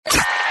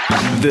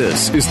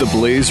This is the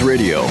Blaze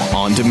Radio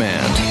on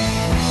demand.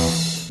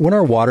 When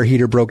our water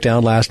heater broke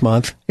down last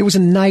month, it was a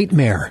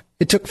nightmare.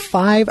 It took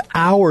 5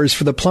 hours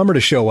for the plumber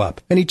to show up,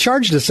 and he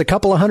charged us a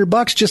couple of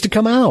 $100 just to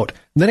come out.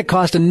 And then it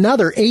cost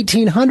another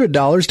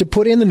 $1,800 to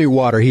put in the new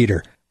water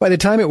heater. By the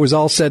time it was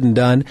all said and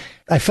done,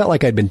 I felt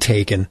like I'd been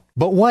taken.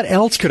 But what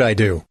else could I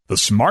do? The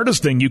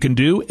smartest thing you can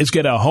do is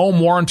get a home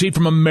warranty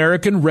from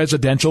American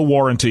Residential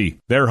Warranty.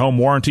 Their home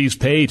warranties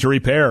pay to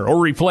repair or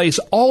replace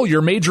all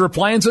your major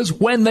appliances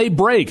when they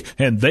break,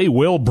 and they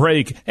will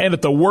break, and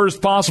at the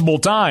worst possible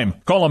time.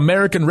 Call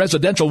American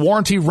Residential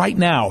Warranty right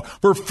now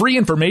for free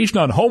information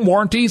on home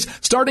warranties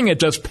starting at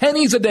just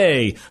pennies a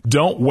day.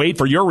 Don't wait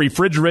for your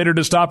refrigerator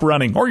to stop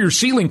running or your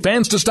ceiling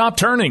fans to stop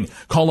turning.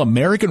 Call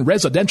American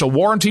Residential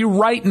Warranty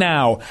right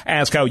now.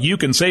 Ask how you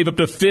can save up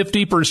to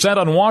 50%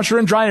 on washer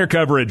and dryer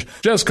coverage.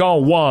 Just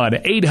call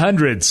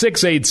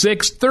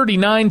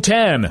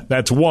 1-800-686-3910.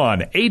 That's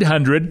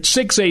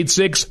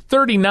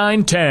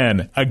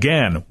 1-800-686-3910.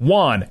 Again,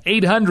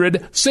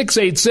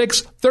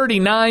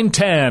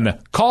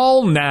 1-800-686-3910.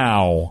 Call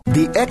now.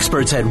 The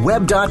experts at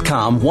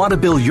Web.com want to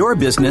build your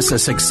business a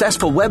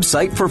successful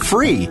website for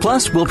free.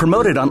 Plus, we'll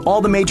promote it on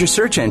all the major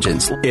search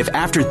engines. If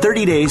after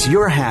 30 days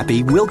you're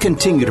happy, we'll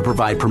continue to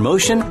provide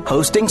promotion,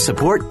 hosting,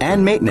 support,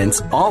 and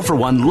maintenance, all for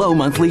one low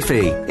monthly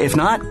fee. If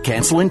not,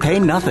 cancel and pay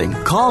nothing.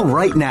 Call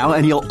right now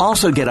and you'll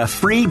also get a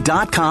free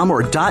 .com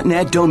or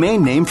 .net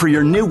domain name for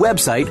your new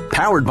website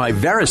powered by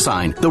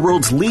VeriSign, the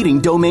world's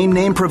leading domain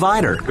name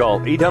provider. Call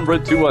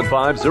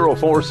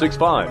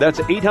 800-215-0465. That's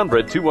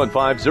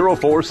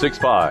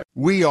 800-215-0465.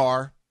 We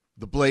are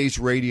the Blaze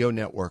Radio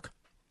Network.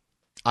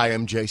 I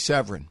am Jay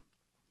Severin,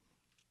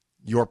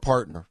 your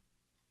partner.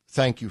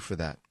 Thank you for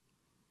that.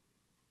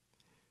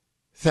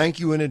 Thank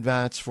you in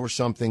advance for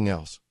something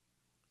else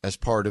as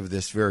part of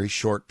this very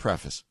short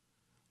preface.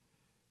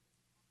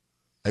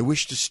 I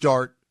wish to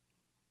start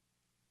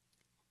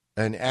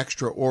an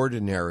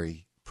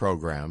extraordinary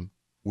program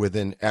with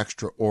an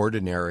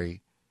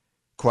extraordinary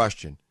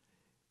question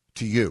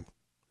to you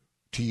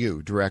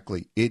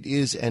directly. It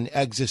is an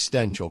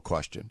existential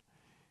question.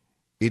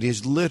 It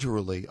is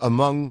literally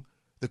among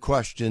the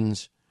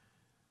questions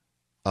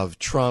of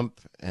Trump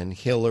and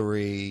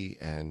Hillary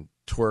and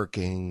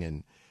twerking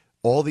and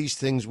all these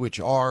things which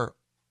are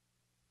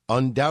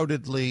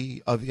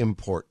undoubtedly of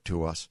import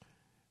to us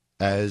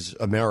as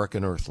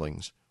American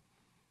earthlings.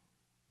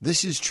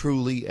 This is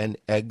truly an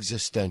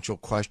existential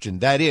question.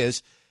 That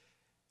is,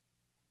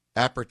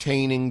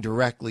 appertaining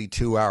directly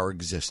to our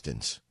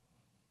existence.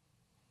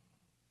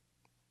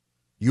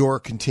 Your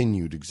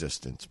continued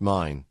existence,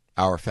 mine,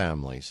 our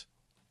families.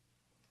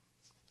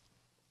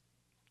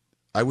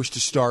 I wish to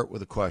start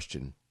with a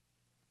question.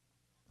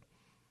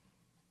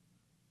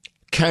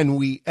 Can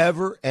we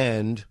ever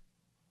end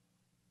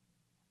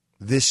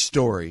this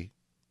story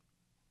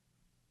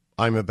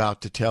I'm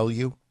about to tell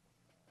you?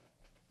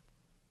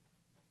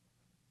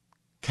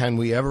 Can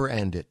we ever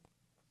end it?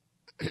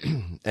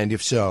 And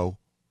if so,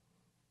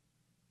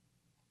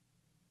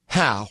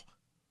 how?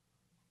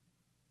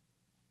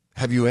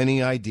 Have you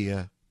any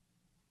idea,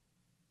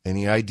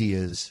 any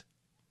ideas,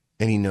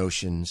 any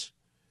notions,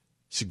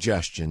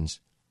 suggestions?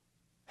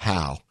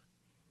 How?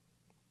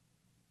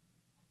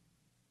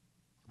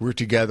 We're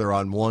together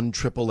on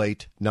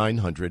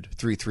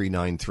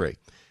 1-888-900-3393.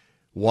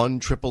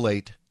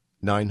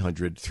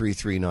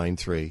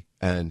 1-888-900-3393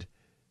 and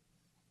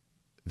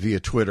via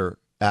Twitter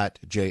at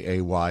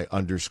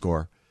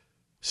JAY_Severin.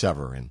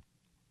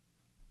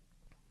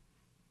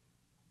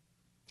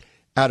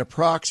 At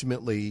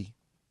approximately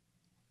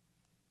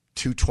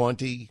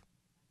 2:20,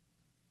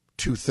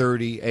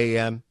 2:30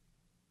 a.m.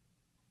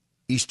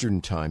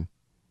 Eastern Time,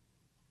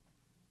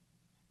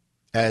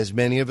 as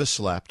many of us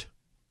slept,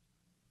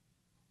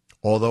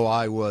 although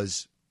I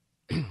was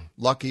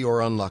lucky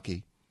or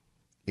unlucky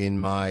in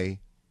my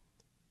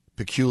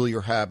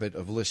peculiar habit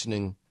of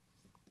listening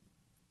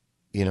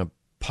in a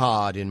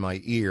pod in my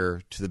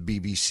ear to the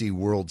BBC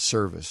World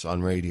Service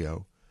on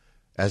radio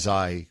as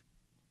I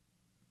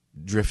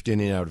drift in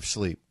and out of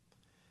sleep.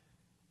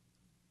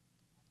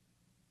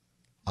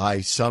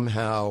 I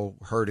somehow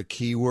heard a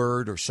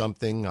keyword or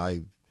something.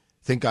 I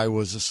think I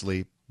was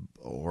asleep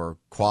or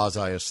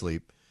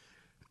quasi-asleep.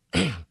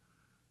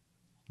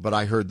 But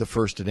I heard the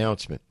first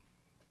announcement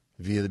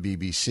via the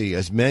BBC.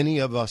 As many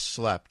of us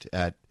slept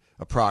at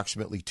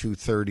approximately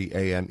 2:30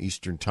 a.m.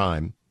 Eastern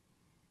Time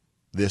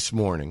this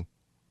morning,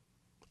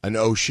 an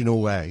ocean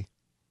away,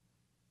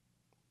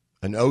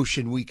 an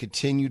ocean we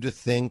continue to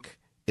think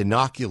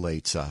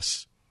inoculates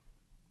us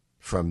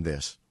from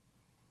this.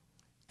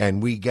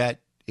 And we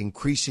get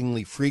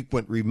increasingly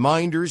frequent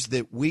reminders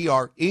that we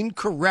are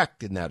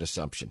incorrect in that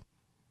assumption.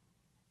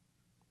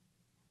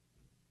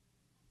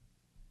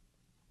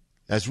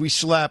 As we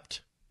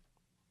slept,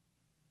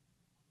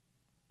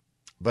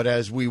 but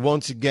as we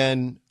once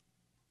again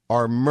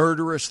are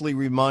murderously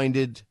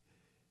reminded,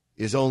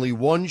 is only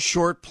one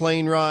short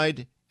plane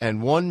ride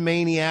and one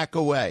maniac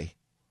away.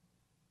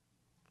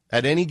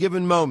 At any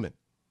given moment,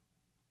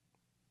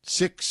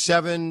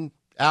 6-7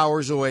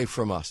 hours away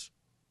from us,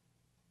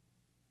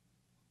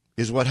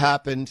 is what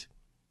happened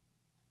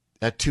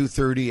at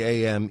 2:30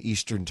 a.m.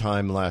 Eastern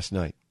Time last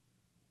night.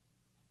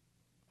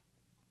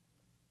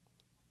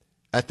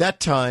 At that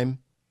time,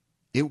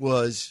 it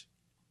was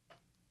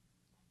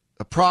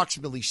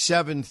approximately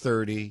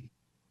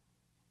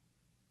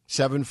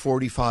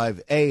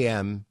 7:45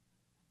 a.m.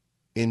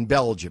 in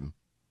Belgium.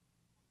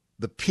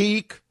 The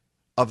peak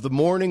of the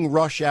morning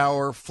rush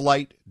hour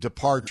flight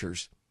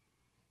departures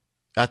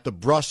at the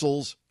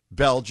Brussels,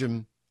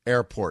 Belgium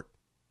airport.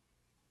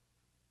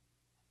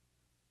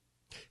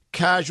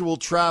 Casual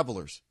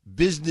travelers,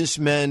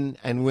 businessmen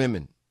and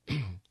women,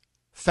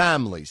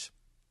 families,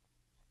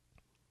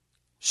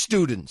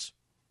 students,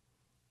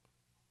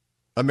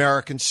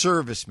 American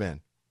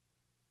servicemen,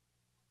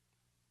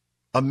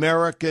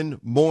 American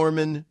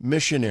Mormon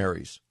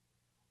missionaries,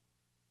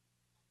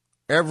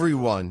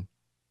 everyone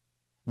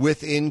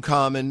with in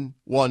common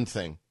one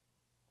thing: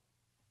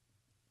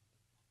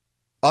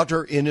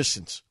 utter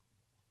innocence.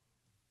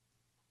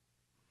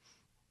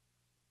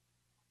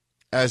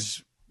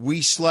 As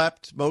we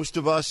slept, most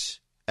of us,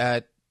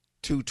 at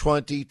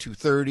 2:20,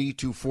 2:30,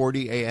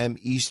 2:40 a.m.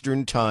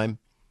 Eastern Time,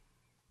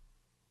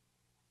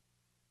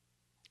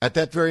 at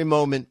that very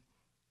moment,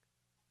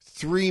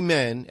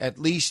 at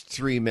least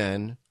three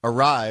men,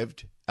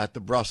 arrived at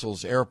the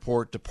Brussels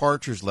airport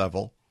departures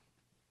level,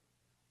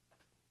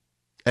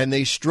 and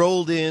they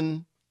strolled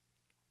in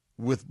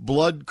with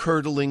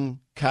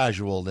blood-curdling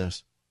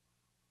casualness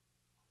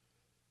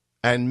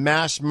and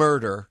mass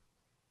murder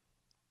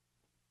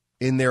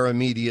in their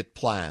immediate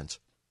plans.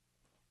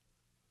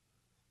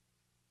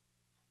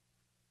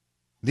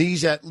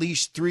 These at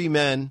least three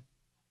men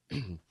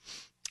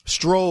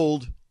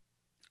strolled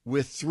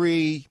with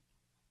three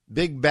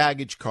big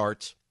baggage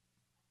carts.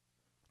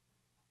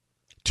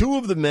 Two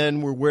of the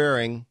men were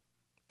wearing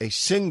a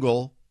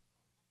single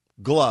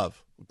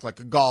glove, looked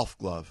like a golf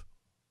glove.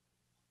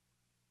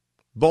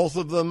 Both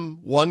of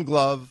them, one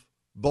glove,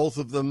 both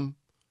of them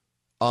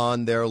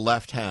on their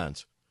left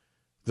hands.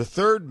 The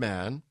third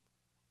man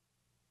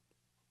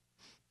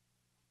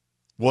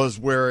was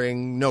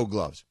wearing no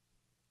gloves.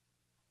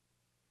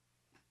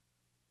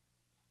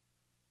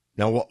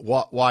 Now,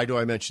 why do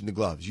I mention the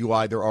gloves? You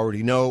either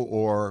already know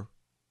or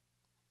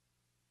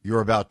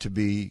you're about to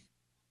be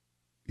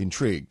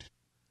intrigued.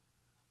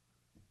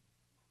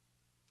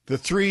 The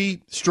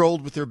three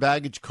strolled with their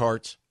baggage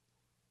carts,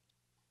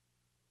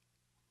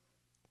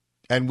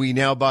 and we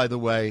now, by the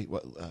way,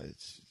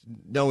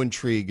 no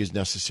intrigue is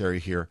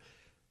necessary here.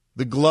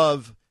 The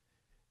glove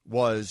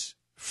was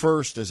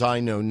first, as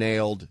I know,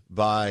 nailed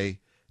by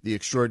the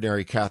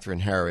extraordinary Catherine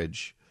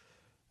Herridge,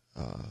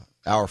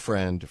 our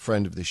friend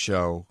of the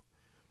show.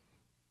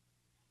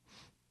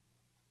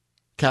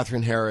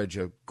 Catherine Herridge,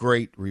 a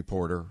great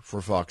reporter for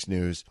Fox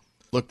News,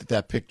 looked at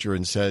that picture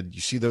and said,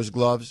 "You see those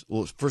gloves?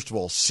 Well, first of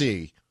all,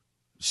 see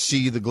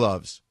the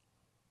gloves.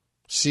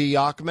 See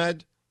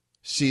Ahmed?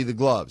 See the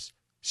gloves.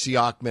 See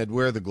Ahmed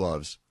wear the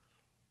gloves.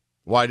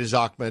 Why does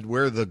Ahmed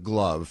wear the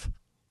glove?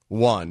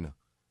 One,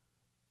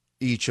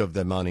 each of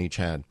them on each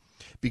hand.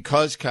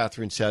 Because,"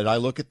 Catherine said, "I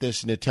look at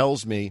this and it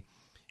tells me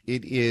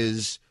it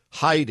is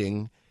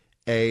hiding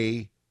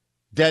a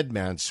dead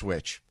man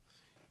switch.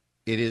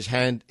 It is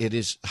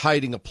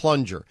hiding a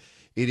plunger.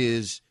 It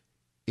is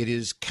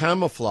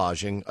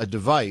camouflaging a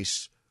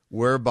device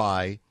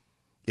whereby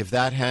if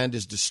that hand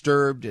is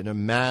disturbed in a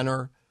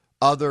manner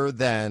other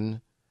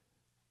than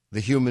the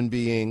human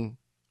being,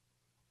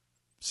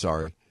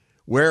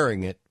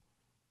 wearing it,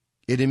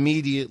 it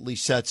immediately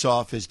sets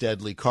off his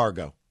deadly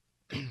cargo."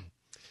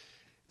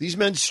 These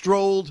men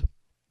strolled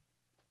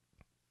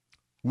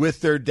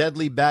with their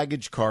deadly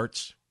baggage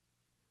carts.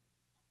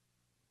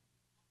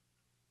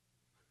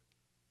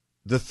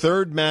 The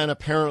third man,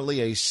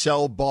 apparently a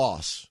cell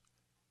boss,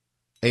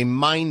 a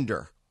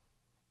minder,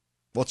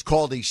 what's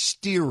called a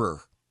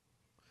steerer,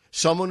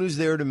 someone who's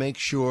there to make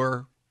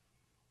sure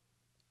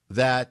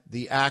that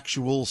the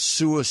actual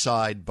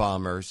suicide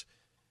bombers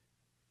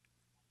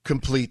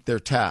complete their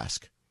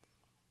task.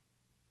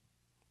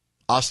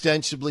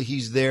 Ostensibly,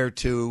 he's there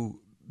to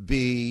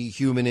be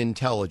human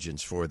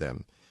intelligence for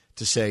them,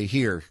 to say,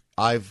 "Here,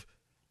 I've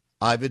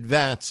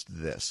advanced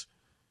this.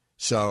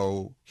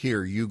 So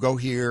here, you go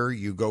here,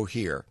 you go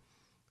here."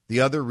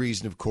 The other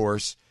reason, of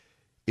course,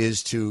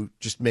 is to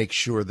just make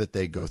sure that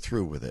they go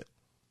through with it.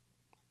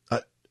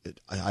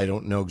 I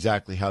don't know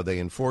exactly how they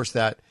enforce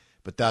that,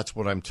 but that's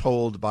what I'm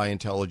told by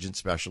intelligence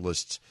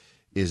specialists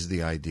is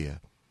the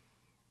idea.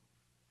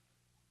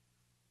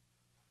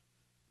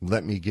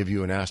 Let me give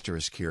you an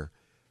asterisk here.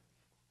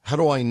 How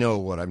do I know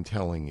what I'm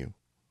telling you?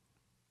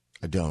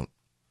 I don't.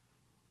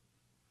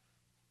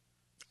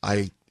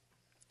 I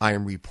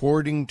am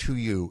reporting to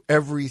you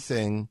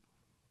everything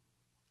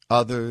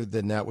other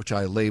than that which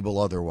I label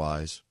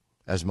otherwise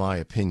as my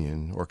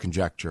opinion or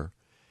conjecture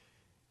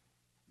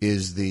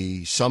is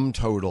the sum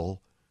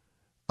total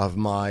of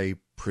my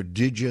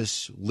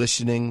prodigious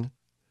listening,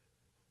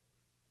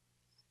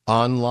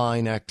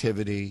 online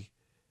activity,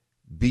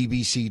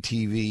 BBC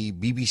TV,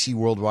 BBC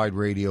Worldwide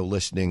Radio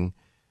listening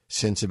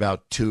since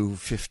about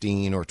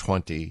 2:15 or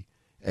 20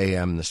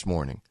 a.m. this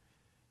morning.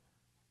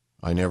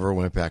 I never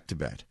went back to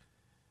bed.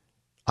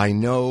 I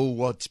know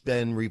what's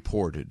been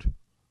reported.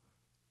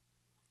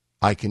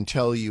 I can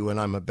tell you, and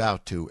I'm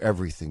about to,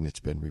 everything that's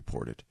been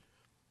reported.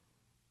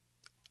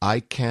 I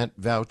can't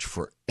vouch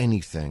for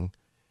anything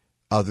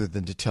other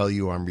than to tell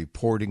you I'm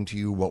reporting to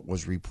you what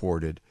was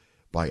reported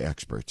by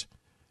experts.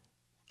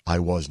 I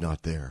was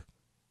not there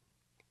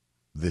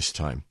this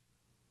time.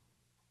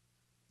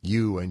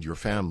 You and your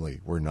family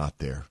were not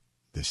there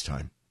this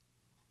time.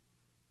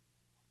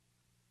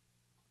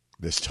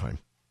 This time.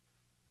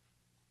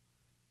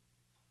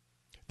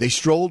 They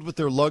strolled with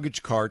their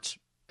luggage carts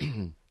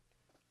and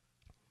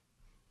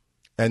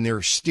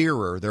their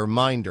steerer, their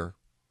minder,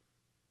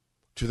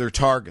 to their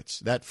targets.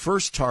 That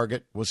first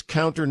target was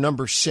counter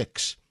number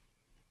 6.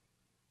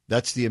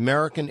 That's the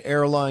American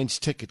Airlines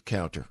ticket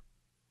counter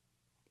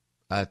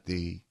at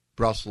the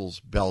Brussels,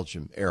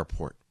 Belgium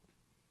airport.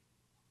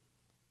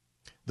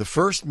 The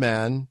first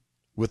man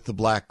with the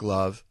black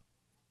glove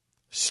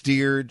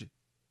steered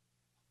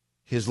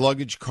his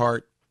luggage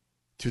cart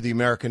to the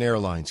American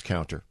Airlines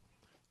counter,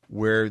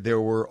 where there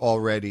were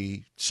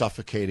already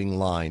suffocating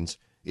lines,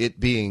 it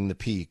being the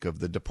peak of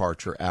the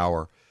departure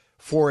hour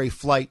for a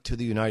flight to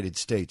the United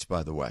States,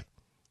 by the way.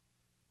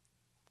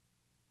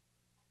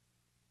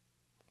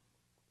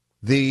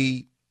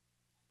 The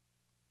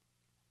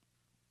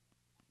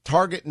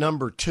target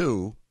number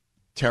 2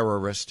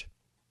 terrorist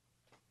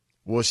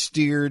was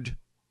steered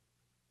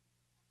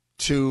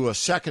to a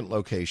second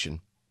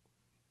location.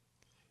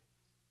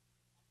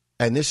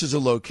 And this is a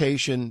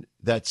location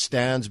that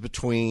stands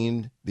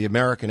between the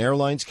American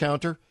Airlines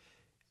counter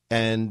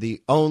and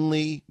the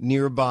only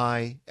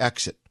nearby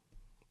exit,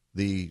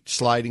 the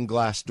sliding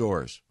glass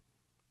doors,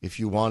 if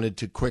you wanted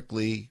to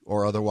quickly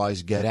or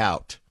otherwise get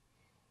out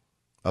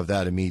of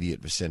that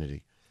immediate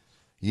vicinity.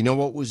 You know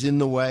what was in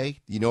the way?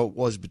 You know what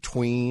was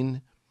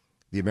between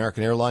the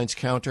American Airlines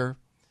counter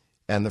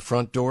and the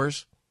front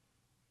doors?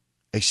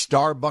 A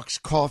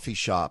Starbucks coffee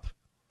shop,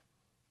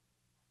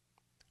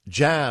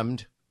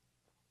 jammed,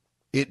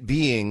 it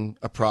being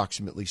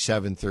approximately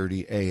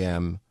 7:30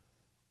 a.m.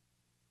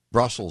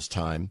 Brussels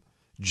time,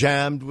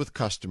 jammed with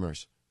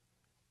customers.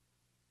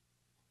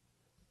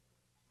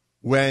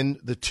 When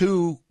the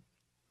two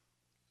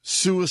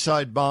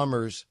suicide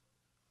bombers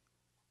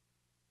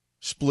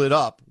split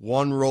up,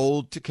 one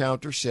rolled to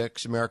counter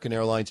 6, American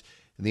Airlines,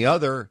 and the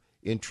other,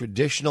 in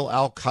traditional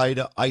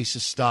Al-Qaeda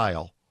ISIS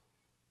style,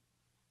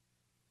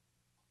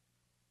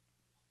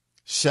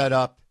 set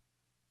up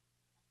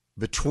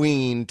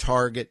between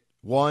target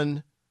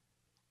 1,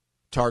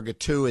 target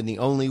 2, and the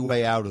only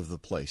way out of the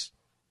place.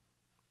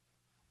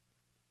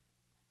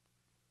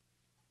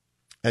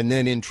 And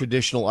then in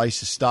traditional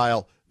ISIS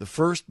style, the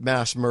first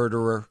mass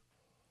murderer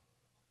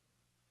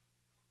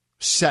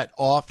set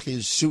off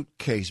his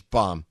suitcase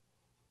bomb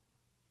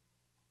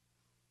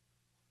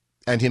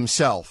and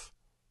himself,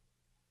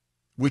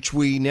 which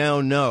we now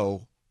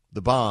know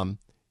the bomb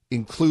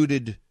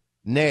included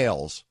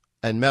nails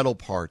and metal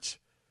parts,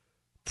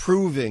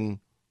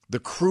 proving the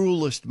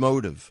cruelest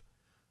motive.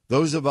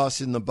 Those of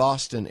us in the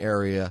Boston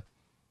area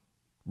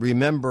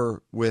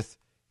remember with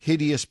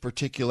hideous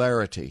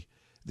particularity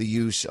the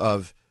use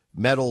of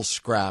metal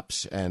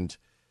scraps and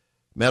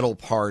metal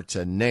parts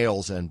and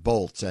nails and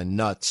bolts and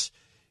nuts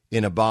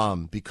in a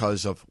bomb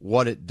because of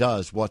what it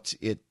does, what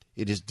it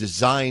is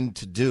designed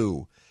to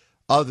do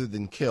other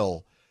than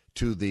kill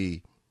to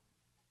the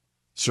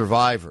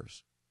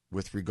survivors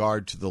with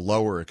regard to the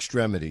lower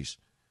extremities.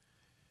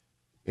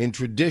 In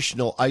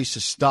traditional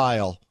ISIS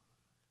style,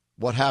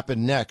 what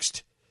happened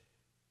next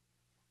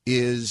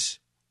is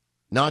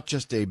not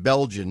just a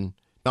Belgian,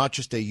 not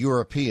just a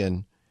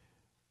European,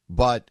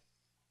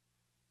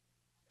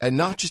 and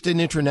not just an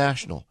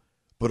international,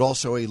 but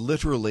also a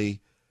literally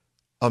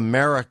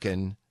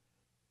American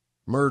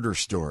murder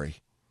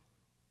story,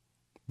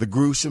 the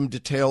gruesome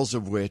details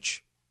of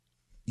which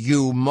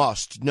you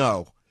must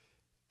know,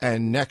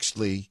 and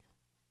nextly,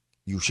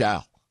 you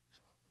shall.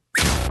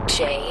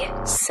 Jay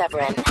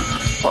Severin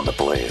On the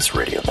Blaze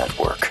Radio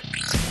Network.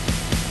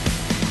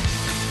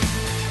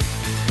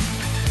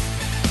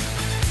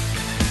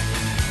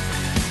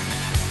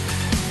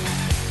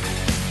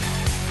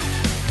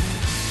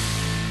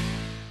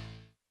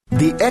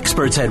 The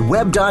experts at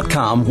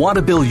Web.com want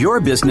to build your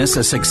business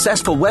a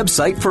successful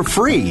website for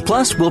free.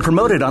 Plus, we'll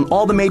promote it on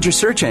all the major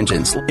search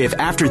engines. If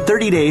after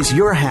 30 days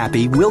you're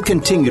happy, we'll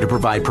continue to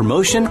provide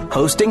promotion,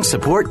 hosting,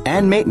 support,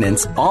 and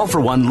maintenance, all for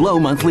one low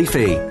monthly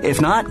fee. If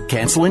not,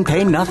 cancel and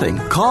pay nothing.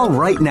 Call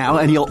right now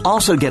and you'll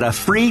also get a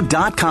free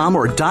 .com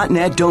or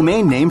 .net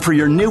domain name for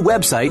your new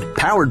website,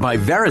 powered by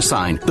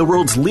VeriSign, the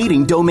world's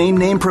leading domain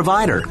name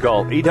provider.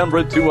 Call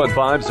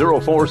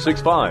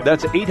 800-215-0465.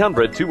 That's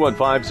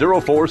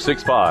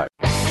 800-215-0465.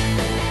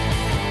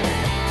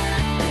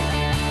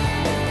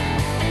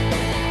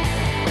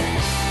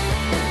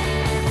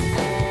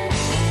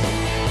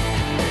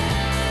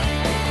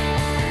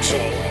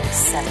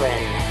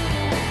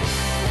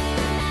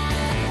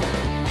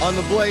 On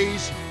the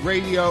Blaze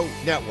Radio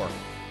Network.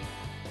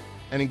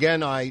 And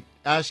again, I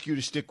ask you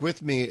to stick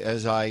with me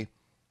as I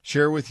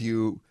share with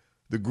you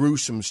the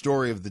gruesome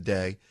story of the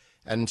day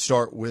and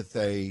start with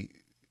a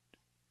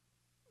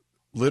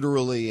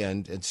literally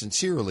and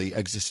sincerely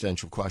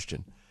existential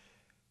question.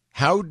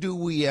 How do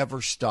we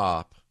ever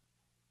stop?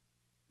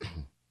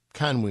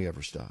 Can we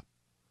ever stop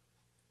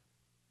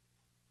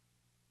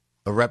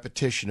a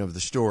repetition of the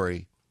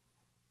story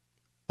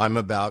I'm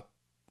about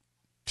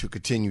to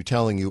continue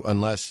telling you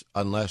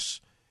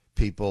unless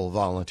people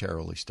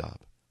voluntarily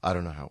stop? I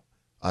don't know how.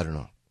 I don't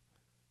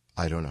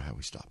know how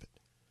we stop it.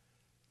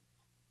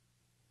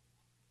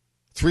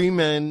 3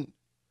 men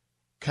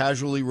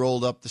casually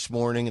rolled up this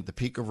morning at the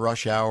peak of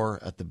rush hour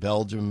at the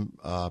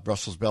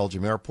Brussels,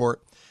 Belgium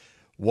airport.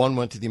 One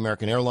went to the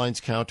American Airlines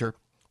counter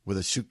with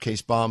a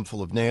suitcase bomb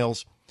full of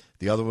nails.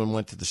 The other one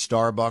went to the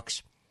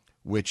Starbucks,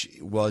 which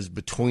was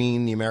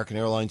between the American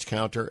Airlines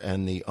counter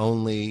and the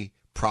only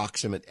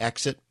proximate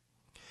exit.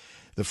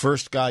 The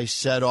first guy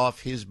set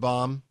off his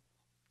bomb,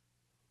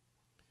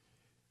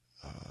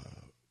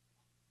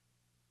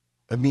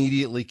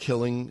 immediately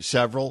killing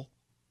several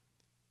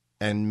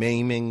and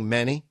maiming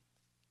many.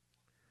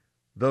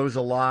 Those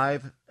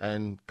alive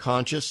and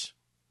conscious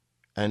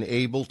and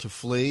able to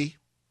flee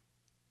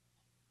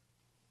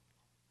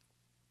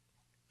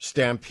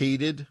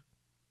stampeded,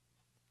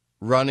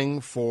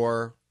 running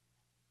for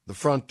the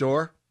front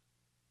door,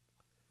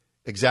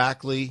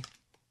 exactly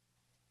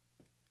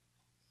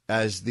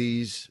as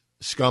these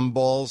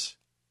scumballs,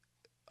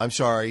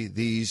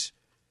 these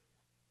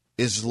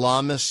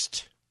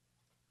Islamist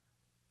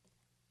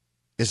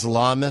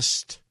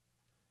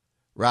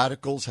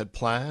radicals had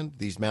planned,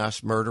 these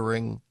mass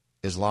murdering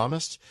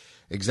Islamists,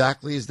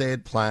 exactly as they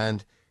had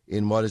planned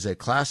in what is a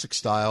classic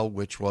style,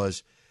 which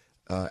was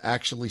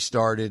actually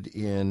started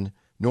in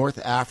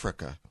North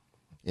Africa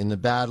in the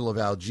Battle of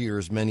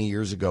Algiers many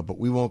years ago, but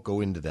we won't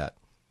go into that.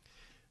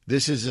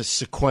 This is a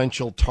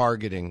sequential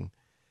targeting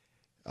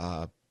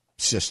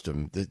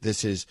system.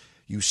 This is,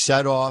 you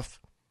set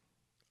off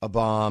a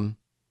bomb,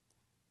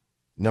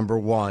 number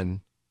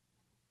one,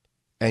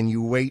 and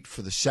you wait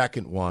for the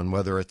second one,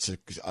 whether it's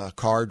a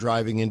car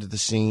driving into the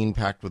scene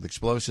packed with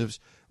explosives,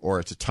 or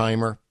it's a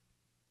timer,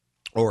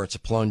 or it's a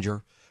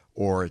plunger,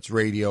 or it's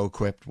radio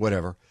equipped,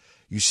 whatever.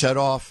 You set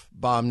off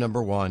bomb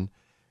number one.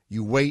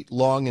 You wait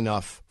long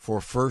enough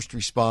for first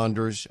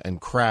responders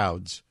and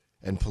crowds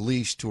and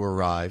police to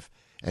arrive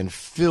and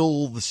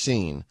fill the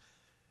scene,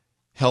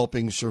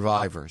 helping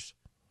survivors.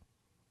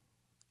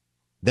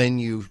 Then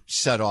you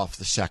set off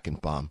the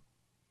second bomb.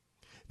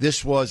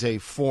 This was a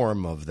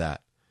form of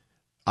that.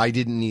 I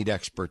didn't need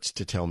experts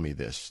to tell me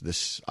this.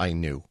 This I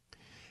knew.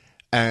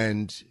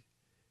 And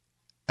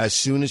as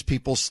soon as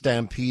people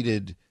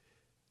stampeded,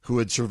 who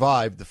had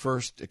survived the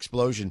first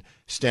explosion,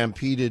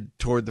 stampeded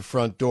toward the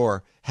front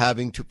door,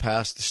 having to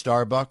pass the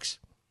Starbucks,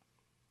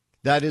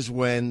 that is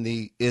when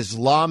the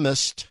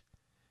Islamist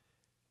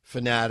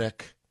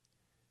fanatic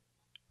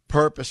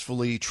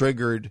purposefully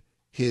triggered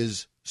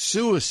his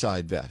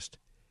suicide vest,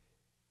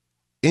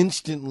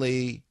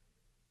 instantly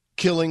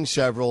killing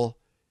several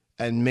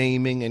and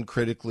maiming and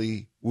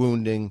critically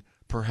wounding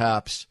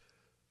perhaps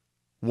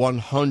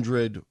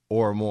 100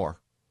 or more.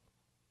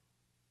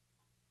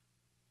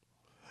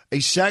 A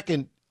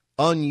second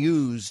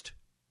unused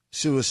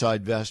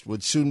suicide vest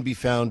would soon be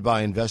found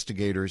by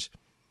investigators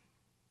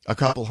a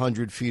couple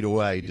 100 feet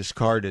away,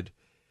 discarded,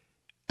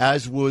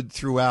 as would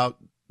throughout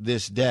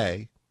this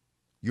day.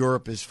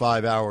 Europe is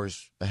 5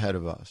 hours ahead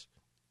of us.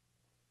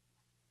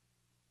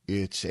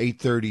 It's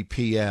 8:30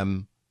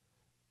 p.m.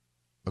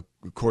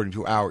 according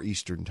to our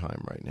Eastern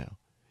time right now.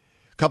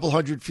 A couple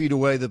 100 feet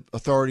away, the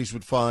authorities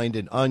would find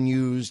an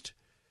unused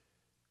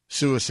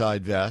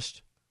suicide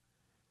vest.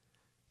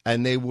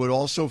 And they would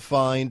also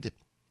find,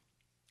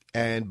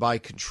 and by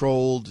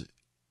controlled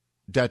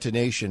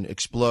detonation,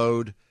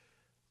 explode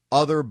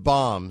other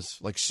bombs,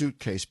 like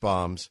suitcase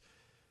bombs,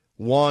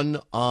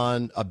 one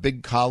on a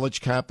big college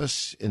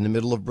campus in the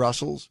middle of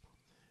Brussels,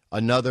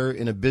 another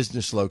in a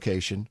business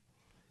location.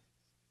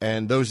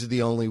 And those are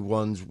the only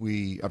ones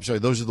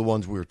those are the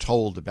ones we were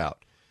told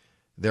about.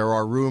 There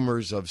are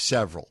rumors of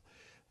several,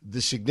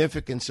 the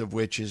significance of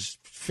which is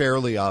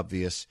fairly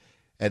obvious,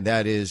 and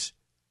that is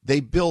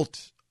they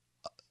built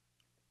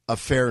a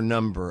fair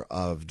number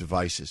of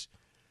devices.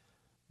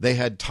 They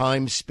had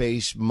time,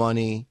 space,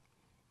 money,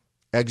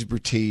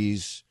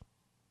 expertise,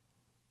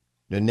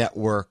 the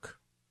network.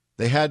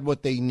 They had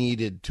what they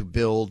needed to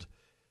build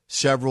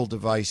several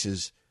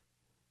devices,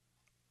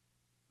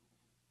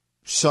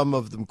 some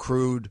of them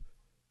crude,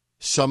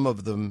 some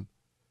of them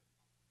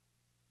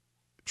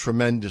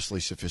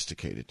tremendously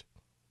sophisticated.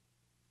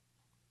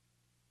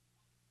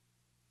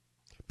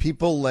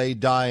 People lay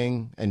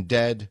dying and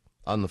dead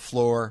on the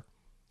floor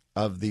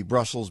of the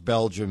Brussels,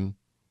 Belgium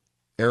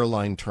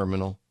airline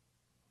terminal.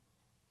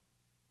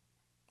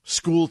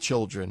 School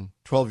children,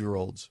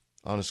 12-year-olds,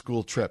 on a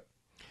school trip.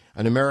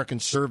 An American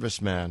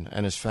serviceman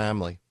and his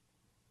family.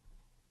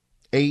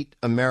 8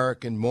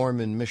 American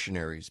Mormon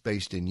missionaries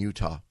based in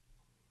Utah.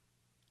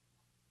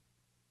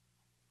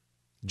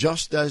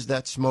 Just as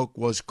that smoke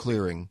was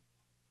clearing,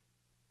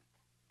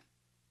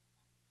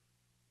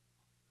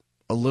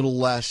 a little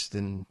less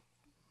than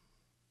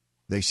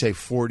they say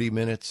 40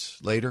 minutes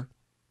later.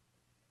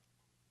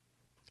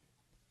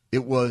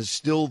 It was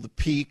still the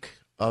peak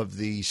of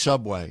the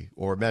subway,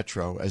 or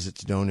metro as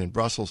it's known in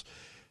Brussels,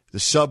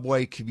 the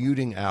subway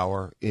commuting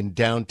hour in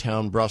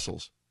downtown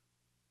Brussels.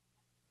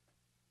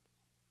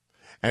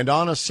 And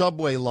on a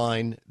subway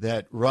line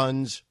that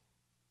runs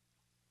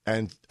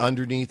and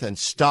underneath and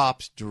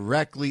stops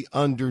directly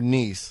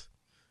underneath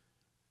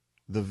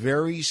the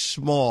very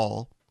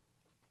small,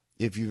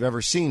 if you've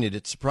ever seen it,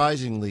 it's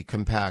surprisingly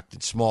compact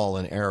and small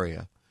in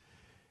area.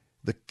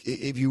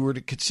 If you were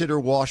to consider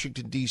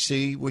Washington,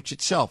 D.C., which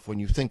itself, when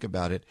you think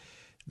about it,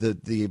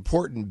 the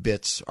important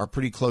bits are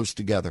pretty close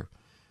together,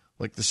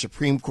 like the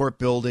Supreme Court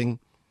building,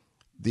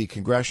 the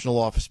congressional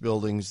office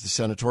buildings, the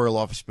senatorial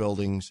office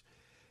buildings,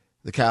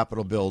 the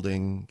Capitol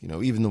building,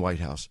 even the White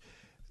House.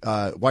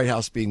 White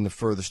House being the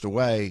farthest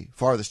away,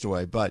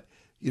 but,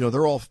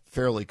 they're all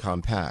fairly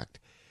compact.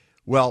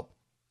 Well,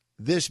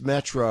 this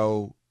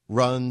metro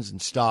runs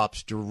and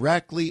stops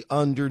directly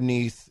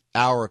underneath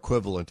our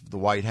equivalent of the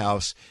White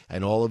House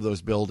and all of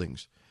those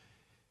buildings.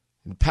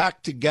 And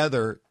packed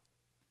together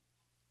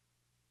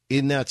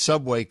in that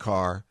subway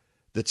car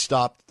that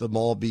stopped at the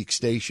Malbeek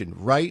station,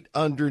 right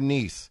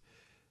underneath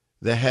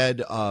the head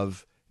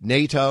of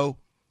NATO,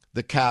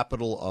 the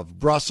capital of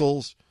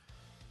Brussels,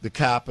 the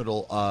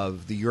capital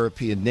of the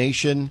European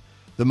nation,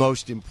 the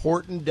most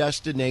important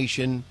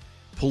destination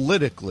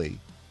politically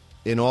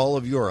in all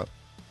of Europe,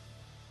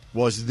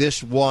 was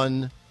this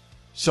one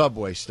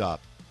subway stop.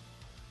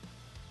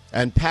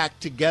 And packed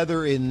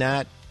together in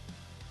that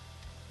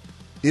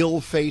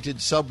ill-fated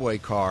subway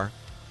car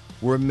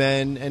were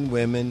men and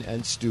women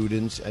and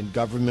students and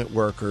government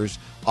workers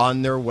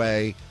on their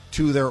way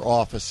to their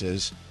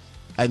offices.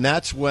 And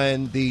that's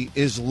when the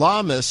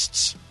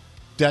Islamists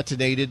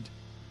detonated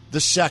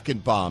the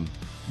second bomb.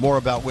 More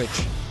about which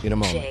in a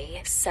moment.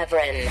 Jay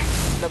Severin,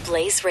 the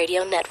Blaze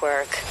Radio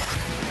Network.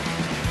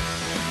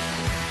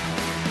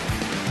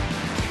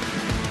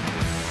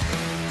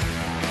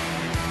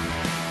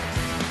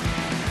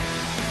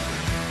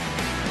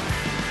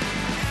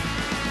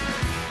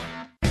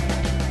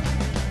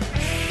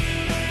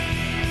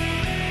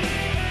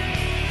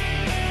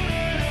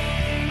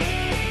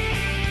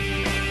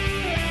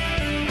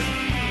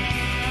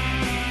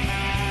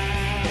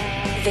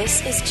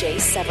 This is Jay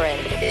Severin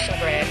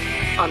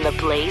on the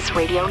Blaze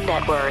Radio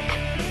Network.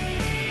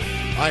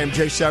 I am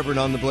Jay Severin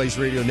on the Blaze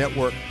Radio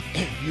Network.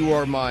 You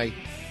are my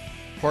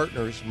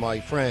partners, my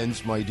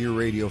friends, my dear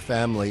radio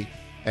family,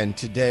 and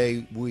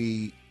today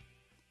we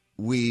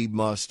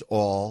must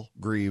all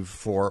grieve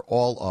for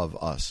all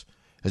of us.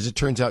 As it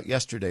turns out,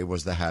 yesterday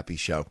was the happy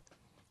show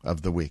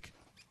of the week.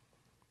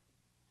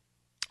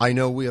 I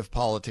know we have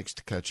politics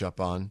to catch up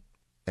on,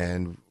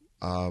 and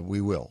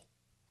we will.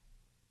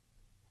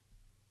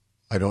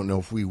 I don't know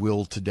if we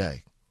will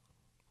today,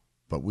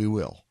 but we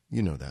will.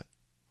 You know that.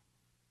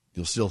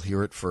 You'll still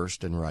hear it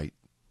first and right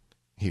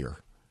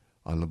here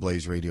on the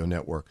Blaze Radio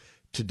Network.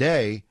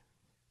 Today,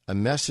 a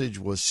message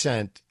was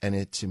sent, and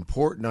it's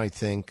important, I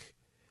think,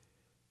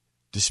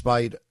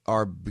 despite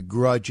our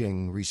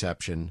begrudging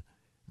reception,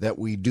 that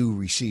we do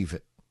receive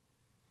it.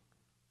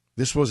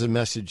 This was a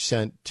message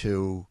sent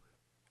to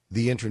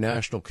the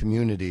international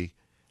community,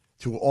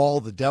 to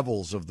all the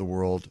devils of the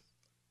world,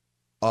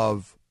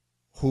 of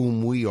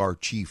whom we are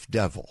chief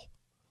devil.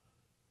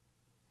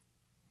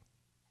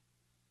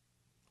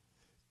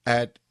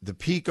 At the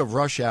peak of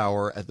rush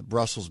hour at the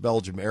Brussels,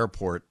 Belgium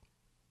airport,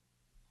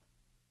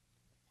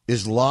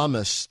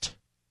 Islamist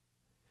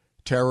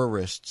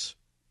terrorists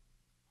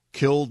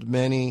killed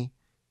many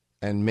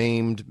and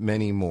maimed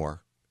many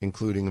more,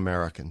 including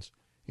Americans,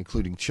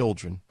 including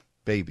children,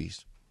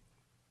 babies.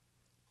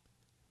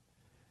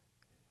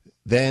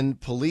 Then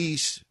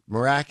police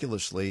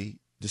miraculously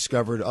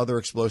discovered other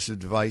explosive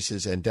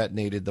devices and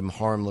detonated them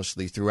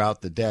harmlessly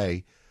throughout the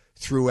day,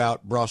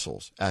 throughout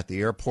Brussels, at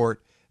the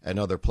airport and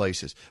other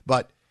places.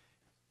 But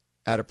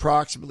at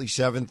approximately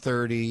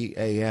 7:30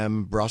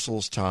 a.m.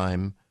 Brussels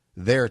time,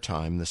 their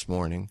time this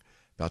morning,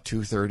 about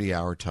 2:30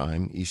 our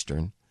time,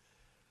 Eastern,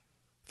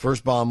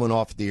 first bomb went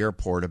off at the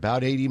airport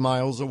about 80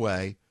 miles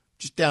away,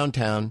 just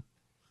downtown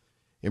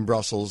in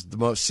Brussels,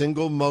 the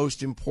single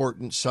most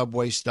important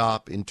subway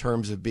stop in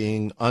terms of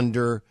being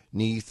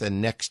underneath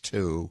and next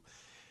to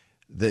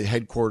the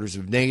headquarters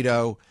of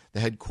NATO,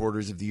 the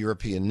headquarters of the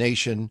European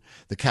nation,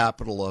 the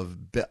capital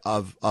of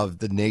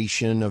the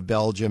nation of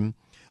Belgium,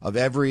 of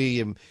every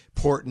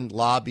important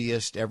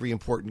lobbyist, every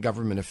important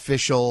government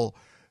official,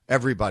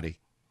 everybody.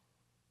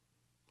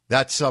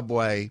 That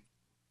subway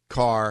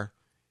car,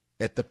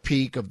 at the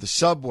peak of the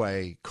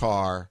subway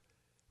car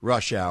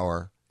rush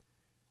hour,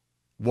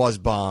 was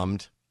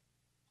bombed.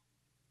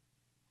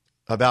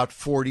 About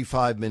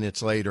 45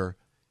 minutes later,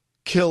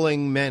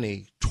 killing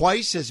many,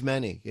 twice as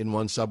many in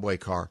one subway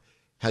car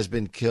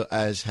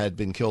as had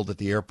been killed at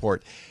the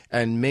airport,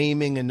 and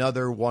maiming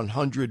another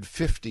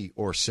 150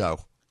 or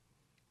so,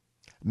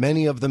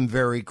 many of them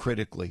very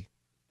critically.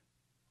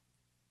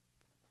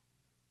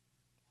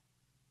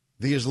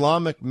 The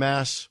Islamic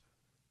mass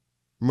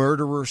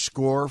murderer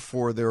score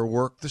for their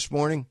work this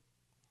morning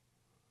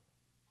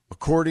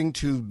According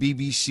to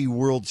BBC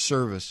World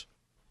Service,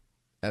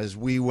 as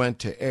we went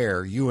to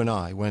air, you and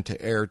I went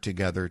to air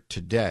together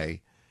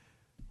today,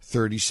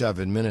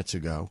 37 minutes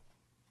ago,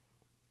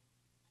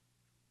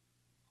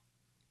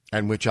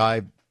 and which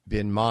I've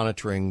been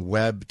monitoring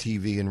web,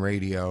 TV, and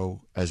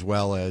radio, as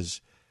well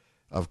as,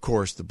 of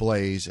course, the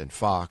Blaze and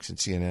Fox and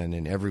CNN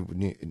and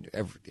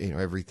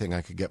everything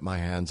I could get my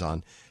hands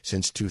on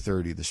since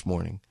 2:30 this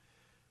morning.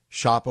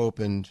 Shop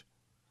opened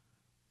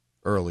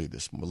a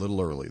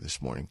little early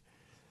this morning,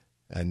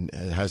 and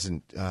it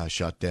hasn't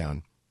shut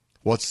down.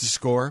 What's the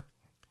score?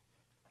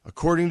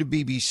 According to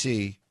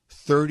BBC,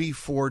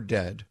 34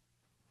 dead.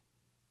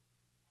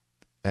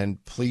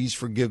 And please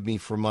forgive me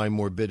for my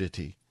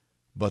morbidity,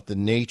 but the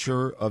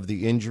nature of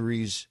the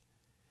injuries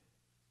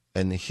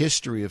and the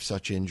history of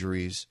such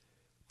injuries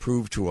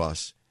prove to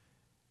us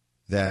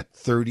that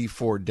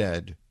 34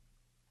 dead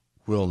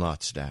will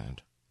not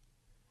stand.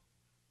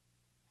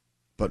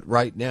 But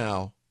right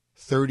now,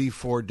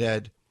 34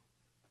 dead,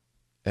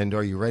 and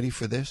are you ready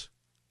for this?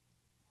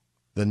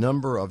 The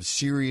number of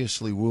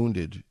seriously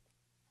wounded,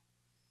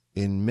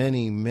 in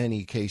many,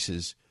 many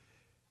cases,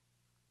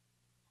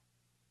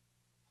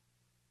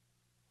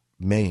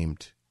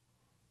 maimed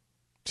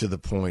to the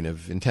point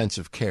of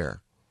intensive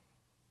care.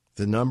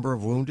 The number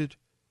of wounded,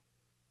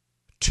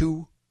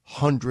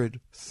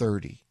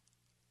 230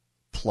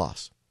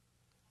 plus.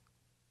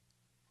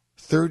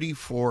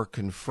 34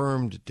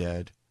 confirmed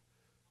dead,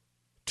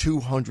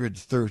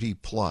 230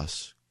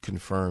 plus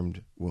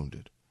confirmed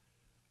wounded.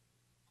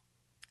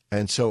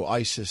 And so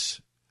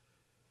ISIS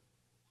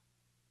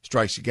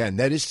strikes again.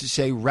 That is to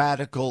say,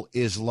 radical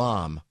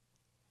Islamists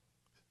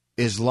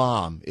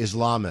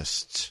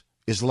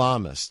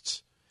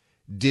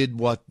did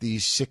what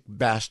these sick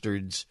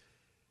bastards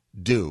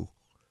do.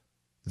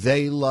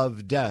 They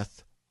love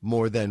death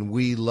more than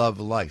we love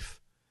life.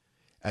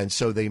 And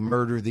so they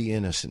murder the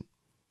innocent.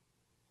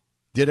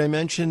 Did I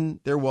mention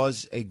there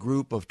was a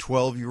group of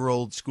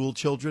 12-year-old school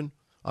children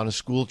on a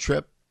school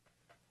trip?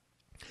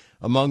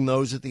 Among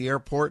those at the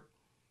airport,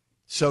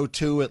 so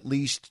too at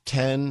least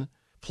 10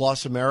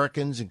 plus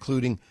Americans,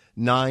 including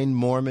 9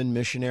 Mormon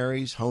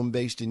missionaries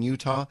home-based in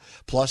Utah,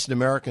 plus an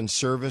American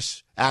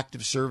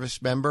active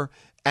service member,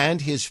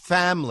 and his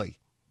family.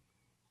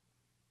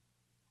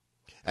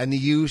 And the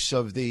use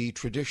of the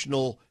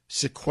traditional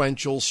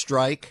sequential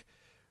strike,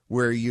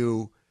 where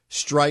you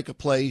strike a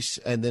place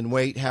and then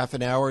wait half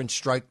an hour and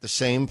strike the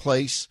same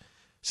place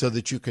so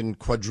that you can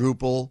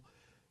quadruple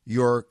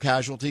your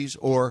casualties,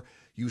 or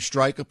you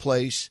strike a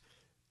place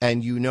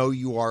and you know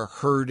you are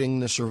hurting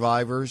the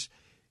survivors,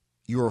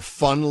 you're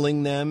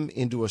funneling them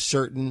into a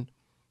certain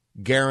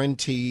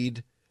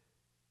guaranteed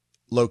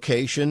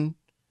location,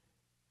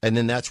 and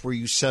then that's where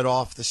you set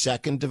off the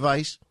second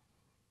device,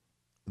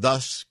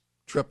 thus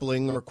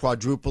tripling or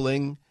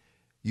quadrupling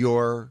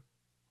your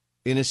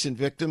innocent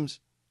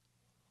victims.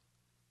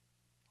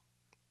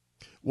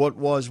 What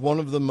was one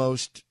of the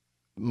most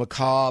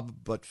macabre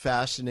but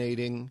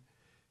fascinating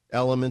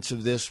elements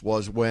of this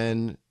was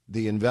when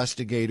the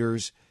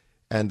investigators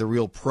and the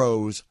real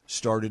pros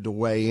started to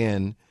weigh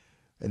in,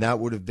 and that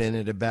would have been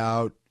at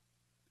about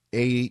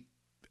 8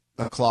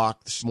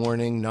 o'clock this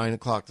morning, 9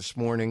 o'clock this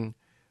morning.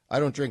 I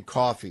don't drink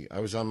coffee. I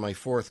was on my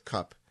 4th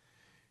cup.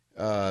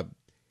 My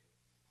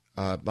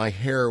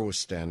hair was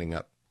standing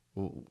up.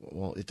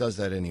 Well, it does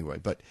that anyway.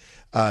 But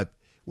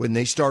when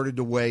they started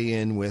to weigh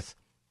in with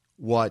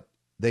what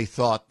they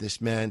thought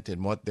this meant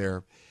and what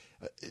their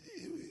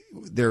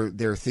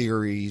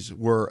theories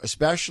were,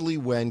 especially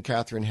when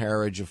Catherine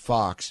Herridge of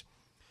Fox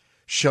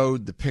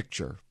showed the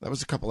picture. That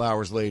was a couple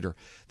hours later.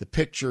 The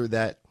picture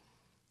that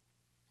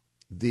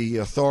the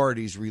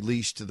authorities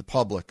released to the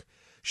public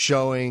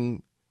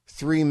showing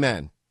 3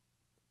 men,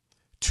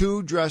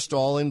 2 dressed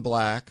all in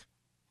black,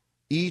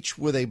 each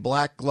with a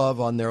black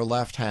glove on their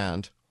left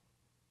hand,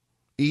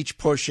 each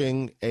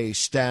pushing a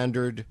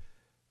standard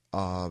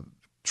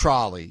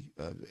trolley,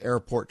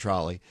 airport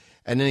trolley,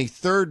 and then a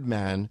 3rd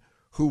man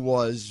who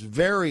was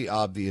very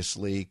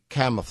obviously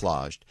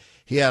camouflaged.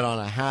 He had on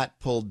a hat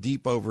pulled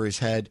deep over his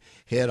head.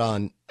 He had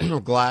on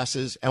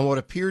glasses and what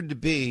appeared to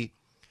be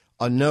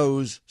a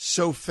nose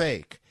so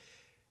fake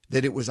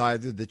that it was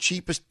either the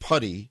cheapest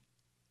putty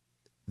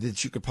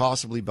that you could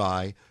possibly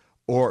buy,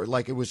 or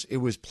like it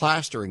was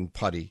plastering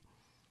putty,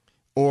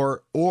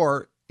 or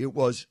it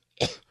was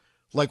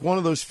like one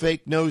of those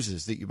fake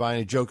noses that you buy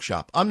in a joke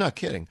shop. I'm not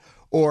kidding.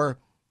 Or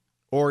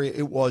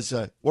it was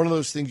one of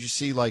those things you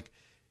see like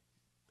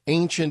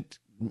ancient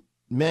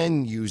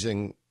men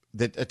using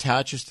that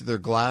attaches to their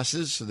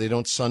glasses so they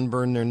don't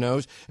sunburn their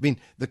nose. I mean,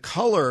 the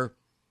color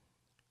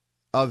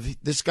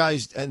of this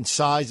guy's and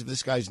size of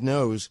this guy's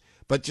nose,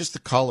 but just the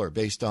color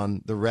based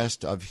on the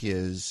rest of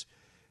his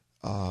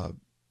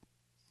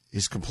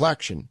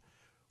complexion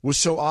was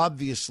so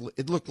obvious.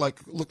 It looked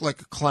like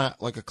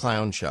a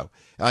clown show.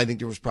 I think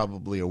there was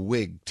probably a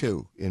wig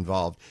too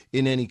involved.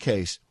 In any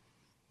case,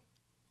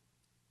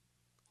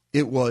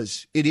 it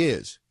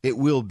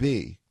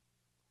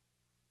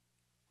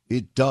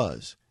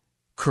does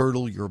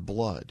curdle your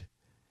blood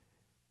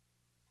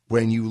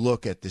when you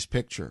look at this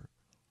picture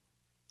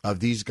of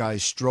these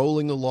guys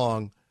strolling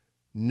along,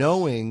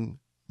 knowing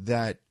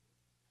that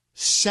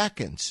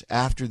seconds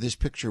after this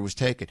picture was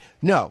taken.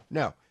 No.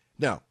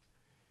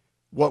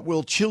 What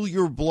will chill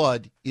your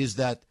blood is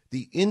that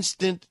the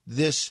instant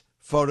this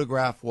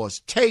photograph was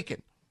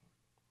taken,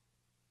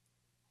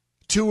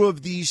 two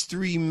of these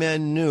three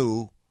men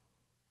knew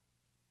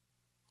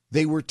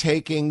they were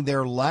taking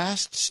their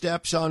last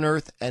steps on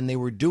earth, and they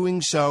were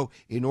doing so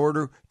in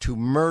order to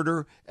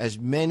murder as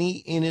many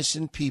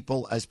innocent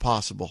people as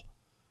possible.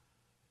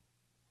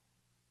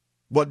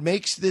 What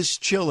makes this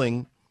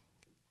chilling,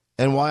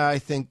 and why I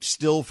think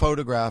still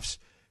photographs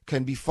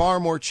can be far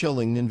more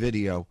chilling than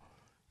video,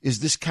 is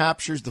this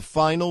captures the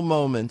final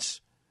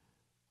moments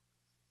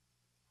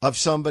of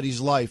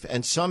somebody's life,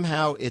 and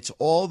somehow it's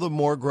all the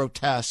more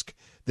grotesque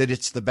that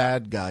it's the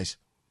bad guys.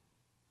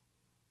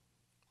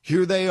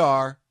 Here they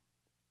are,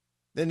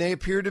 and they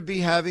appear to be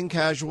having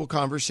casual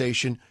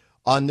conversation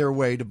on their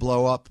way to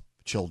blow up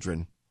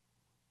children.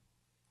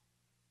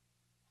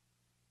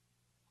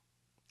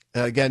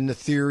 Again, the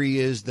theory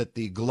is that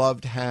the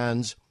gloved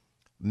hands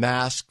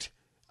masked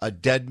a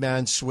dead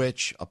man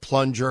switch, a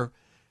plunger,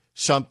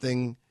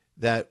 something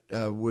that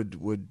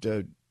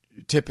would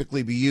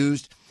typically be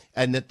used,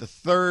 and that the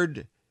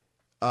third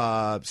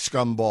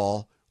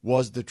scumball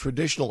was the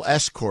traditional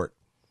escort.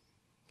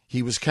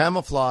 He was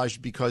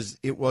camouflaged because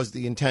it was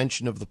the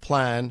intention of the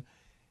plan,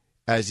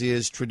 as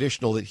is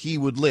traditional, that he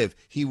would live.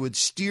 He would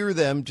steer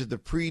them to the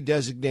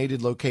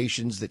pre-designated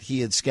locations that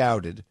he had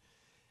scouted.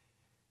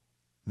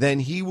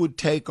 Then he would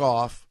take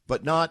off,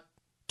 but not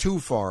too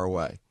far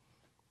away,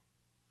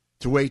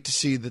 to wait to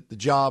see that the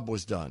job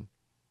was done.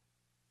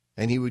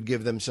 And he would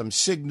give them some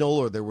signal,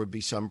 or there would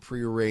be some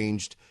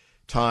prearranged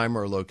time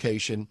or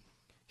location.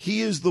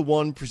 He is the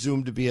one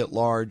presumed to be at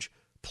large,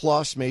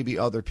 plus maybe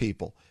other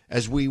people.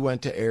 As we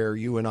went to air,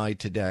 you and I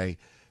today,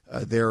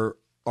 there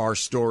are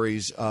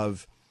stories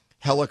of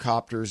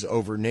helicopters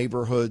over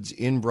neighborhoods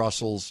in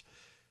Brussels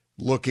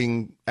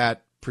looking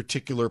at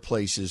particular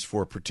places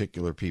for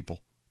particular people.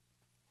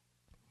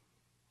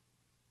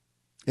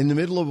 In the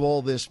middle of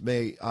all this,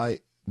 may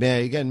I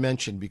again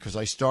mention, because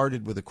I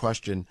started with a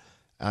question,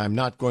 I'm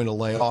not going to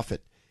lay off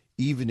it,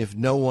 even if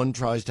no one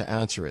tries to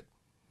answer it,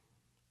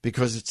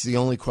 because it's the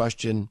only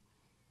question.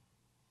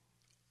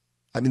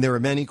 I mean, there are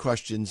many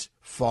questions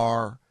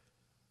far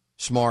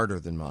smarter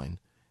than mine,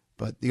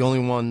 but the only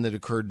one that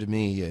occurred to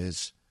me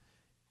is,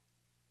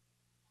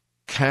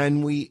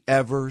 can we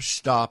ever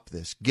stop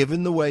this?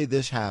 Given the way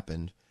this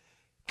happened,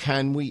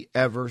 can we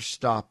ever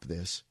stop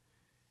this?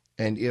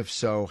 And if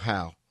so,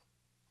 how?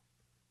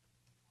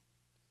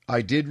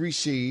 I did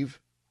receive,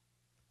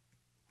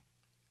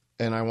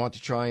 and I want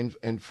to try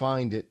and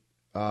find it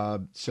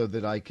so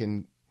that I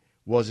can.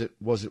 Was it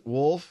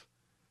Wolf?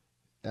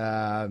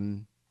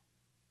 Oh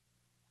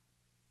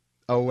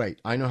wait,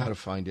 I know how to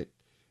find it.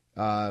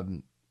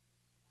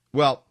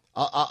 Well,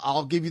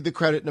 I'll give you the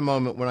credit in a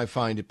moment when I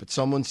find it. But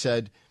someone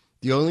said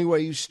the only way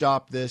you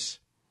stop this.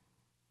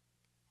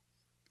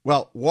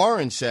 Well,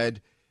 Warren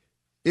said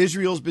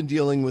Israel's been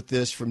dealing with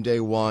this from day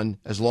one.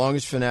 As long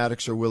as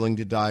fanatics are willing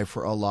to die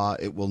for Allah,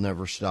 it will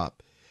never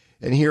stop.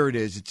 And here it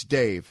is. It's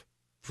Dave.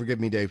 Forgive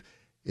me, Dave.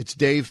 It's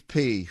Dave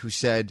P. who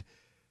said,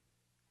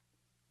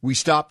 we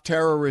stop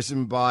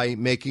terrorism by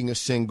making a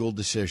single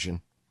decision.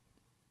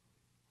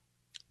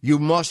 You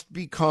must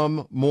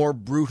become more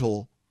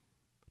brutal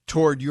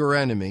toward your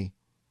enemy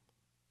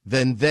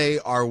than they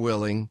are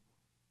willing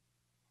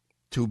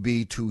to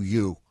be to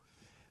you.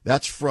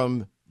 That's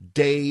from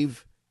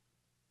Dave,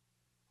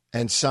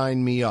 and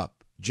sign me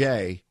up,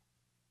 Jay,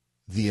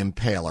 the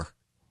Impaler.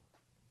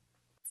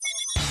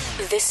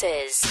 This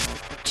is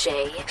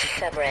Jay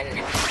Severin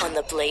on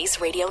the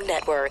Blaze Radio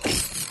Network.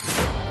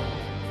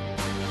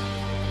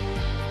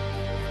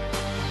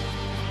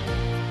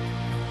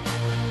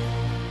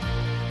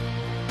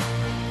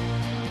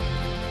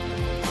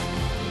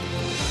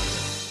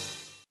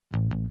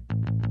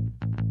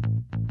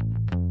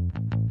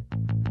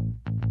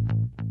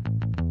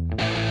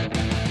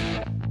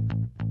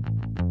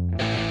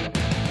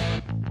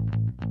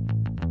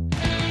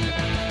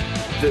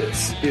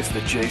 This is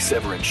the Jay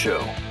Severin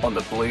Show on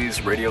the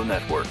Blaze Radio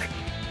Network.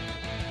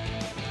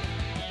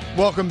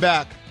 Welcome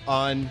back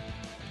on.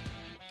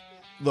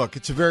 Look,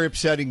 it's a very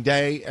upsetting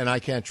day, and I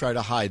can't try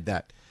to hide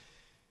that.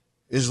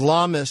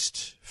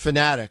 Islamist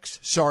fanatics,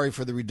 sorry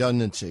for the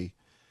redundancy,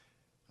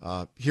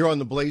 here on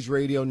the Blaze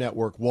Radio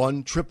Network,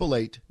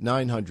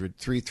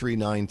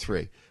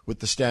 1-888-900-3393, with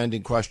the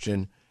standing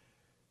question,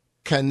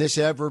 can this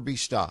ever be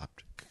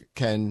stopped?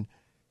 Can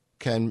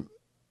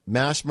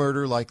mass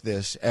murder like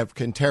this,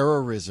 can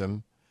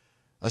terrorism,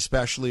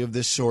 especially of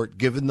this sort,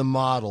 given the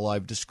model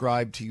I've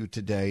described to you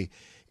today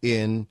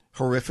in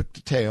horrific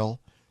detail,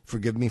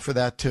 forgive me for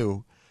that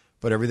too,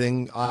 but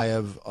everything I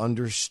have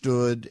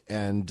understood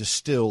and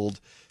distilled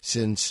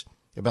since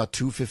about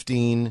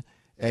 2:15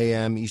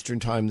 a.m. Eastern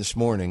Time this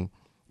morning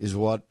is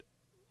what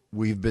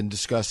we've been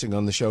discussing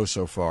on the show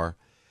so far.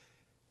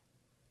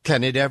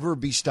 Can it ever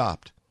be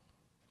stopped?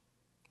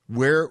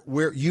 Where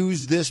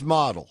use this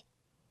model?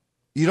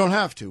 You don't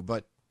have to,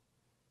 but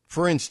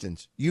For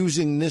instance,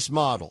 using this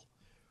model,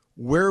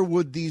 where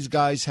would these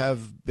guys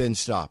have been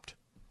stopped?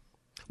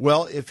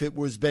 Well, if it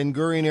was Ben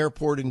Gurion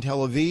Airport in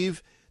Tel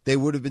Aviv, they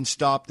would have been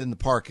stopped in the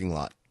parking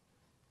lot.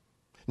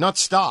 Not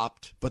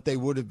stopped, but they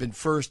would have been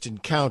first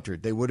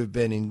encountered. They would have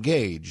been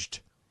engaged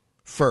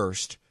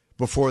first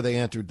before they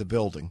entered the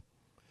building.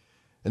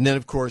 And then,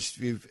 of course,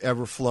 if you've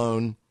ever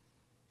flown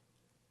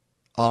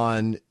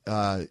on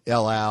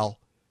El Al,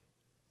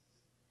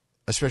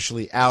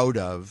 especially out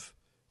of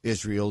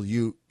Israel,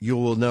 you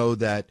will know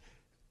that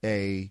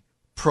a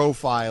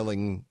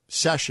profiling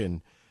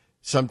session,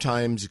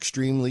 sometimes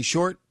extremely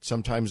short,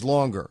 sometimes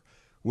longer,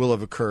 will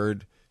have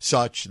occurred,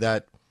 such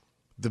that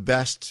the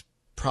best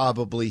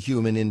probably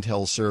human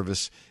intel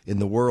service in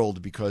the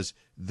world, because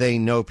they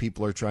know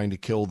people are trying to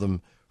kill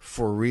them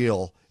for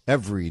real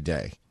every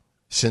day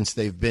since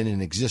they've been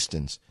in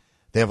existence.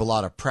 They have a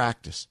lot of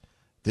practice.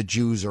 The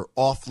Jews are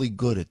awfully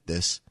good at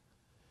this.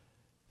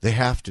 They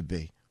have to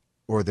be,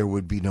 or there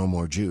would be no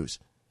more Jews.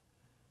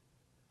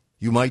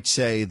 You might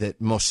say that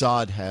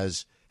Mossad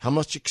has, how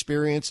much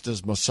experience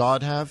does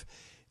Mossad have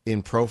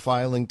in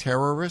profiling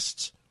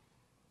terrorists?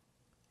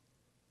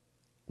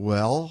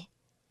 Well,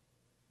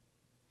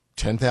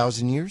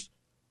 10,000 years?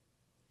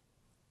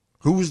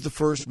 Who was the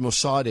first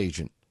Mossad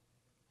agent?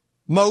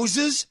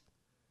 Moses?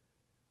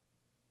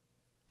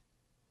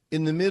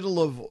 In the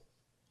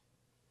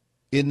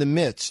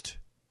midst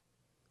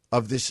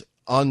of this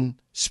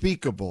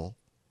unspeakable,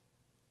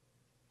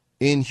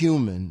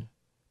 inhuman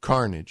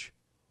carnage,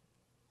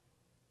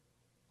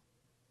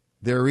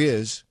 there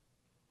is,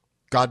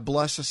 God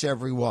bless us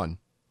everyone,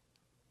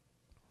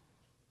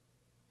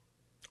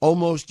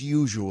 almost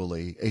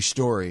usually a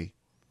story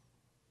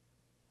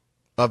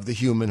of the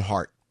human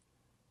heart.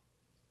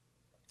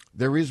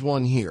 There is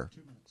one here,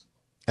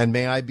 and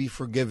may I be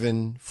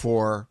forgiven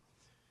for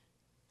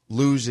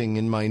losing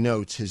in my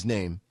notes his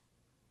name.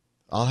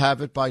 I'll have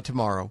it by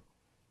tomorrow,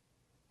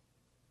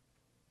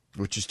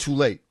 which is too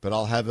late, but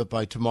I'll have it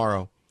by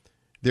tomorrow.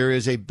 There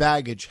is a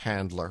baggage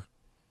handler,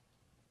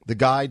 the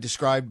guy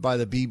described by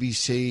the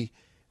BBC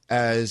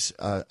as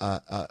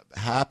a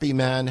happy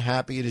man,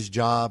 happy at his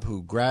job,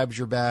 who grabs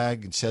your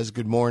bag and says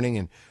good morning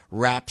and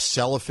wraps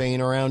cellophane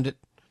around it,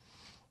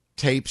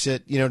 tapes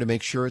it, to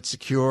make sure it's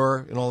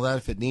secure and all that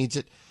if it needs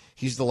it.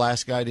 He's the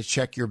last guy to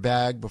check your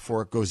bag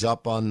before it goes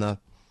up on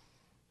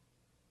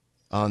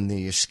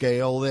the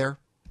scale there.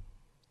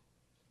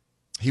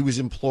 He was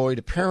employed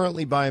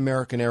apparently by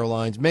American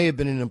Airlines, may have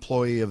been an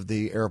employee of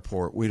the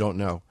airport, we don't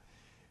know.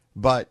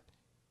 But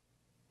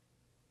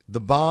the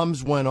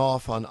bombs went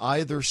off on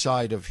either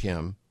side of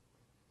him,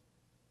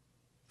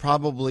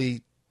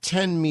 probably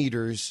 10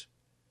 meters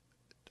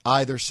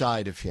either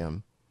side of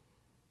him.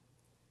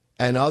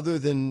 And other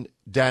than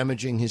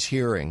damaging his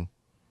hearing,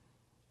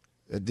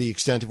 the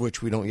extent of which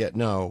we don't yet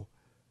know,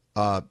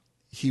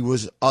 he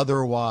was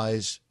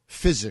otherwise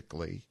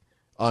physically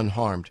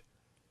unharmed.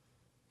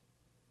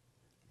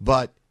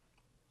 But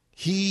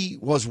he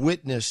was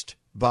witnessed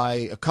by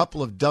a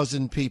couple of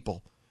dozen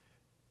people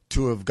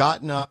to have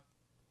gotten up,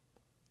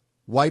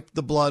 wiped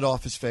the blood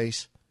off his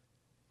face,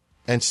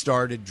 and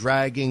started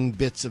dragging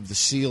bits of the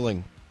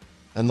ceiling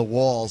and the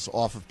walls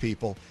off of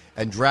people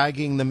and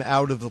dragging them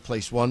out of the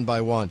place one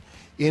by one.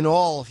 In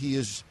all, he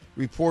is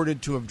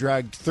reported to have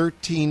dragged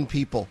 13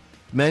 people,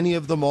 many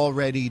of them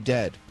already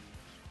dead,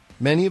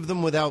 many of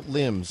them without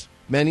limbs,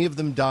 many of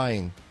them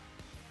dying.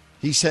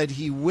 He said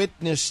he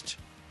witnessed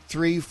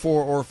 3,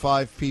 4, or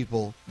 5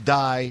 people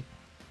die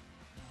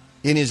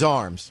in his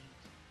arms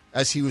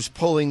as he was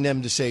pulling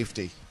them to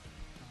safety.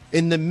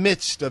 In the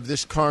midst of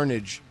this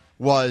carnage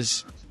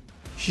was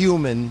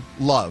human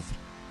love.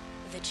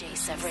 The Jay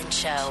Severin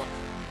Show,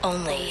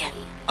 only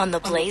on the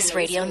Blaze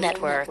Radio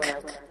Network.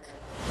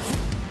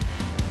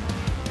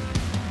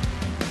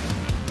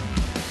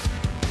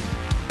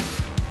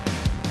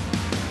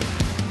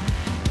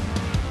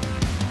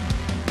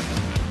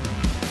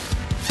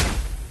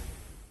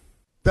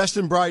 Best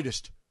and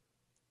brightest.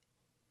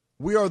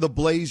 We are the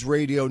Blaze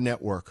Radio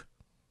Network.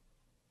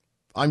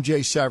 I'm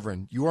Jay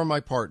Severin. You are my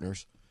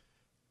partners.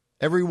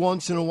 Every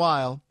once in a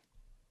while,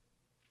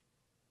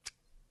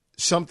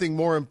 something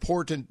more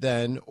important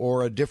than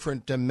or a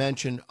different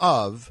dimension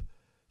of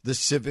the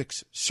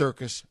Civics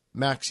Circus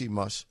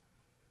Maximus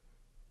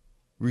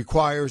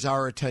requires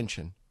our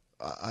attention,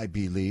 I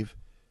believe.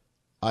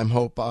 I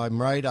hope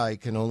I'm right. I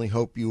can only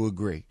hope you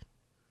agree.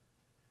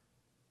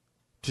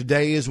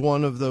 Today is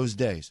one of those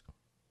days.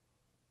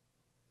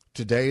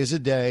 Today is a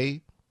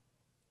day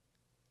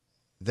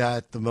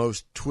that the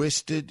most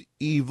twisted,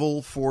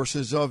 evil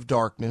forces of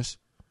darkness,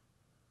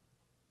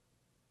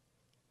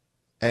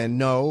 and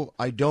no,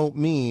 I don't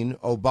mean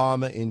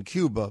Obama in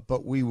Cuba,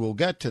 but we will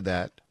get to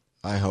that,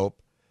 I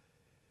hope.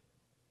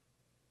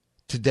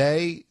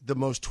 Today, the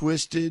most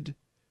twisted,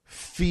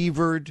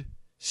 fevered,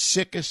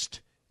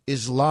 sickest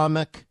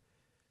Islamic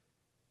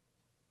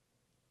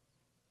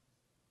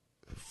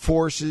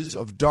forces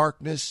of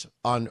darkness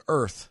on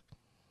earth,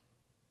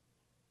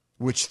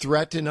 which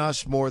threaten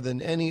us more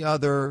than any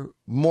other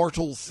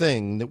mortal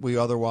thing that we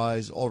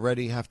otherwise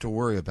already have to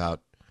worry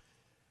about,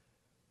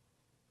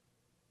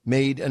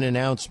 made an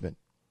announcement.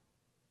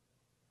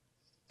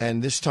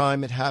 And this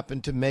time it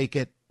happened to make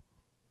it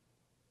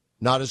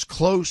not as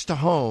close to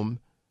home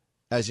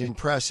as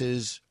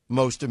impresses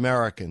most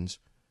Americans,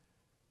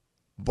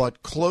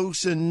 but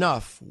close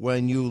enough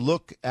when you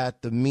look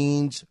at the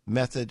means,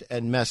 method,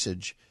 and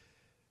message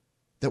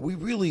that we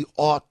really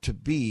ought to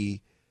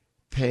be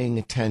paying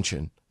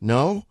attention.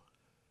 No?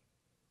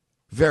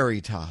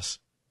 Veritas.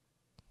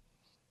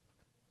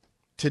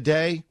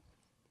 Today,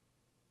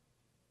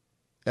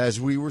 as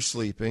we were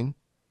sleeping,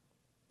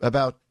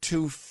 about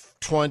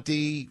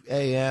 2:20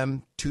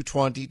 a.m.,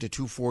 2:20 to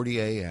 2:40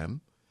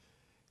 a.m.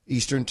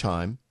 Eastern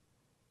Time,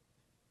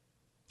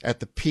 at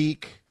the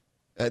peak,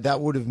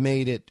 that would have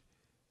made it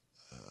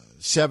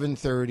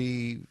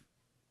 7:30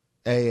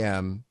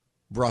 a.m.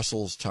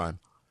 Brussels time.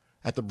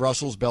 At the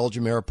Brussels,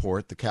 Belgium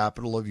airport, the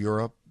capital of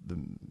Europe, the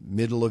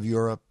middle of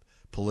Europe,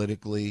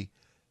 politically,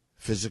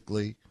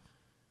 physically.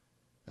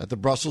 At the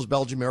Brussels,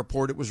 Belgium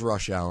airport, it was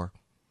rush hour.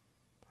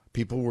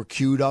 People were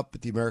queued up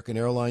at the American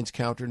Airlines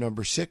counter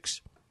number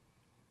 6,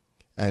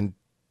 and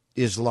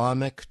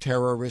Islamic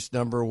terrorist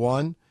number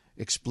 1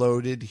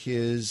 exploded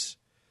his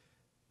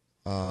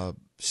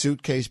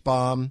suitcase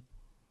bomb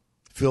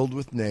filled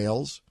with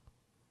nails,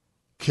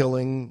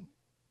 killing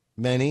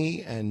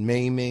many and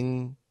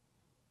maiming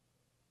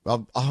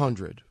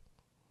 100.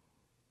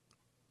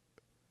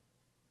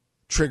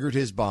 Triggered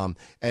his bomb,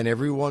 and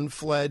everyone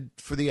fled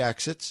for the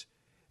exits.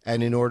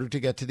 And in order to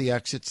get to the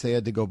exits, they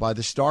had to go by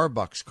the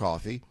Starbucks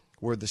coffee,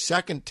 where the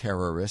second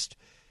terrorist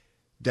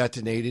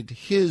detonated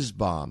his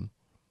bomb,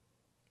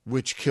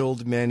 which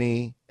killed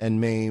many and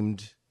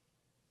maimed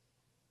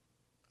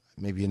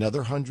maybe another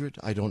 100.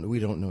 We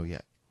don't know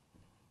yet.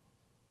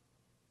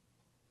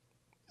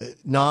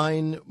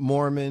 8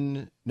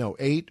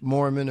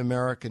 Mormon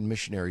American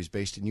missionaries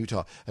based in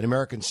Utah, an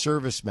American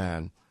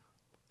serviceman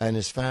and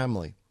his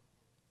family.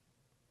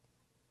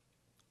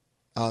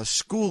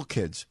 School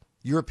kids,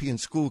 European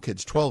school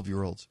kids,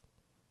 12-year-olds.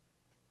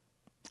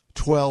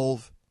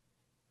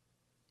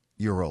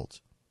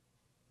 12-year-olds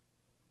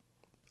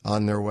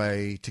on their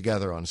way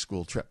together on a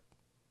school trip.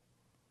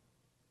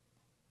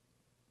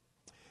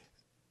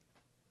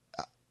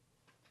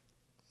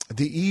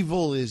 The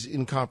evil is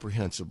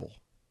incomprehensible.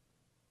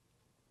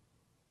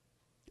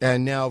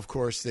 And now, of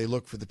course, they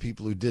look for the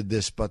people who did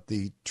this, but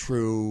the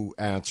true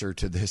answer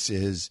to this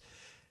is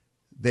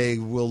they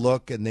will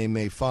look and they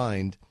may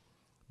find,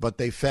 but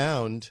they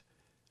found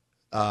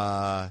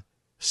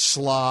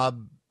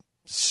Slab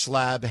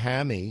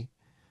Hammy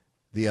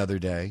the other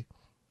day.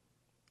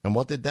 And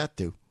what did that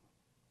do?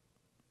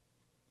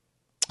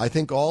 I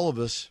think all of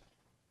us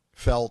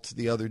felt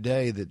the other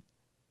day that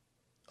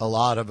a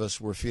lot of us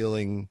were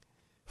feeling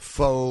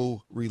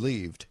faux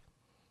relieved.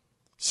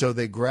 So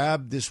they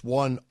grabbed this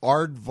one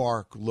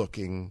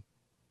aardvark-looking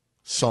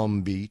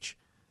some beach,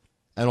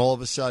 and all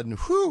of a sudden,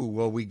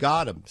 we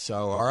got him.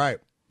 So, all right,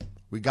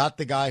 we got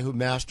the guy who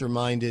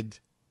masterminded,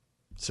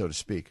 so to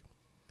speak,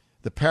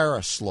 the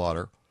Paris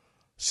slaughter.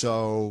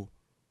 So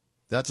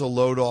that's a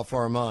load off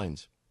our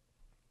minds.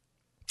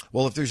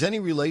 Well, if there's any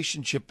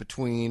relationship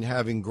between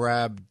having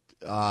grabbed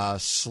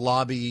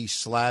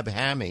Slab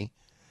Hammy,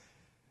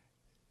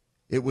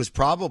 it was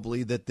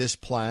probably that this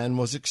plan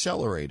was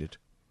accelerated.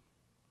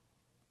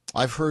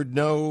 I've heard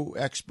no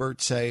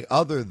expert say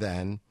other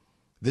than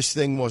this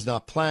thing was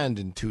not planned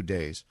in 2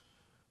 days.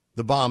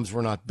 The bombs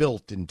were not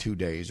built in 2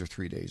 days or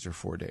 3 days or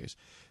 4 days.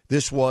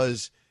 This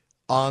was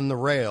on the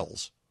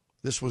rails.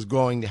 This was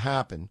going to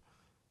happen.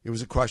 It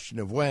was a question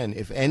of when.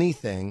 If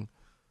anything,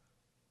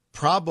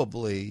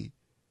 probably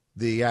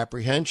the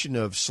apprehension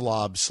of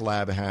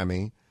Slab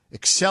Hammy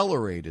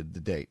accelerated the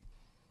date.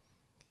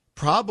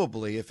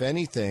 Probably, if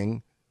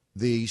anything,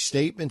 the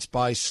statements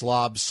by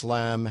Slab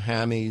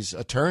Hammy's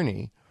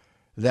attorney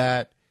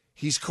that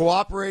he's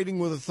cooperating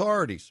with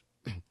authorities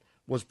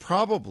was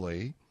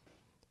probably,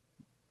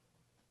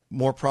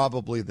 more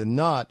probably than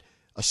not,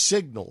 a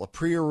signal, a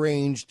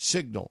prearranged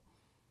signal,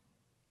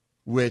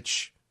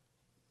 which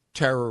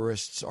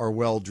terrorists are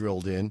well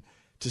drilled in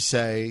to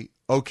say,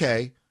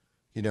 okay,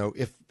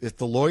 if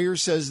the lawyer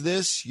says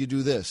this, you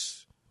do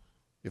this.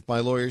 If my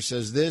lawyer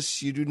says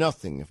this, you do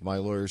nothing. If my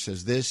lawyer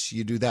says this,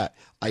 you do that.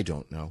 I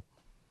don't know.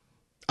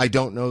 I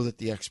don't know that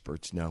the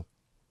experts know.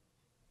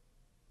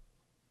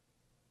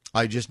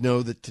 I just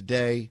know that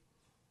today,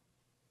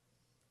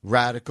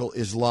 radical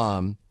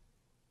Islam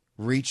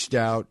reached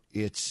out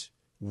its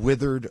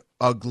withered,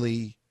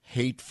 ugly,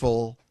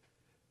 hateful,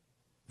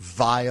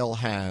 vile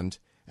hand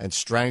and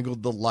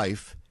strangled the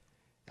life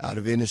out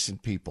of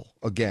innocent people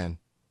again.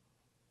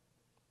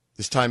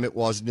 This time it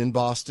wasn't in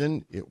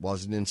Boston. It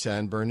wasn't in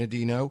San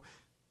Bernardino.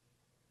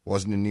 It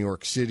wasn't in New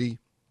York City.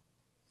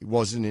 It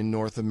wasn't in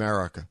North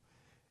America.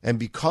 And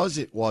because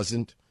it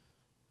wasn't,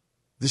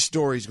 this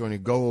story is going to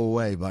go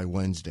away by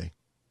Wednesday.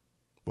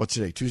 What's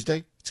today,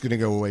 Tuesday? It's going to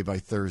go away by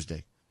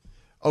Thursday.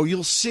 Oh,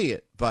 you'll see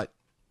it, but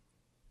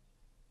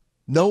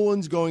no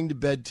one's going to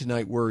bed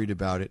tonight worried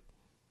about it.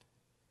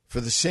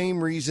 For the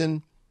same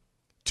reason,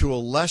 to a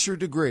lesser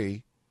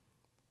degree,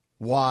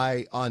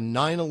 why on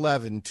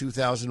 9/11,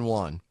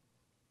 2001,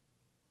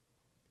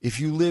 If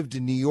you lived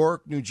in New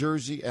York, New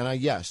Jersey, and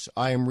yes,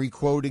 I am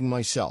requoting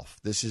myself.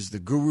 This is the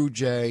Guru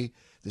J.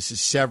 This is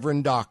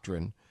Severin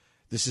Doctrine.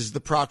 This is the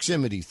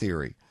proximity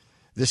theory.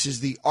 This is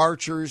the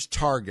archer's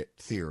target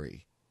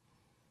theory.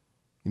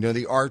 You know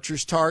the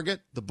archer's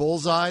target, the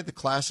bullseye, the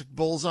classic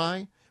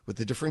bullseye with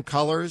the different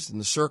colors and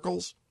the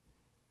circles?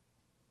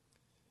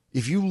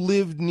 If you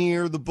lived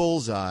near the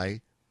bullseye,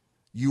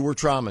 you were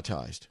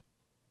traumatized.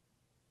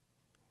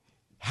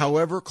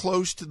 However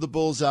close to the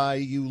bullseye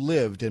you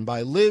lived, and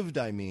by lived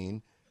I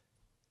mean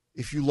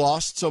if you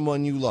lost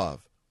someone you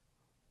love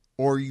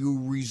or you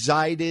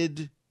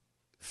resided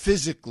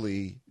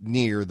physically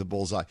near the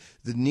bullseye,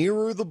 the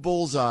nearer the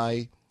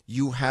bullseye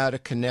you had a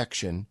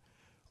connection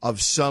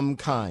of some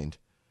kind,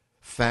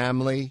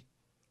 family,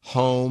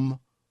 home,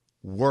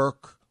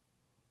 work,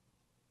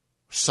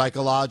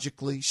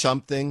 psychologically,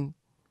 something.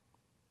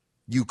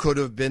 You could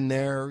have been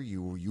there.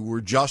 You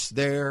were just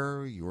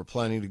there. You were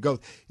planning to go.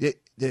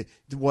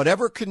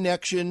 Whatever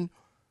connection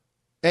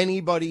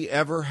anybody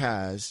ever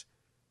has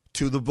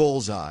to the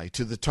bullseye,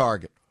 to the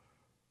target,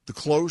 the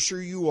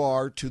closer you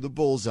are to the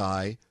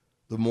bullseye,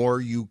 the more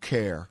you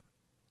care,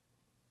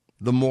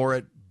 the more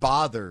it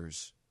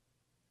bothers,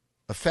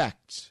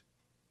 affects,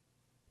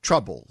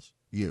 troubles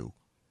you.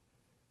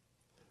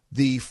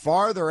 The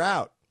farther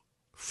out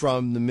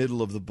from the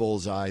middle of the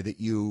bullseye that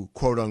you,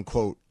 quote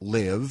unquote,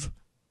 live,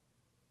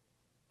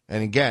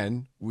 and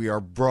again, we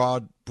are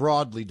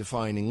broadly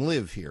defining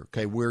live here,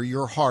 okay? Where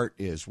your heart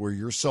is, where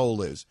your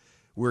soul is,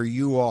 where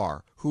you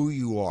are, who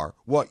you are,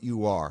 what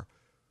you are,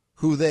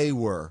 who they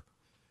were,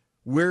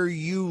 where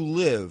you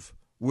live,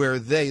 where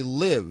they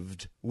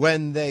lived,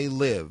 when they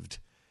lived,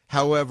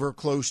 however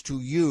close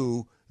to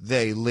you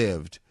they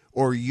lived,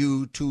 or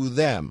you to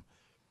them,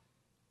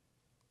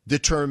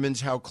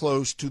 determines how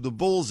close to the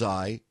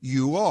bullseye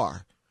you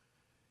are.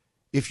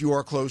 If you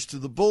are close to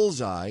the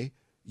bullseye,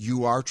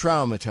 you are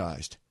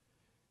traumatized.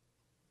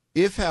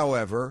 If,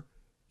 however,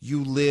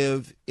 you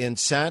live in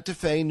Santa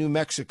Fe, New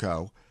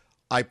Mexico,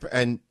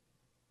 and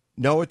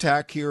no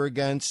attack here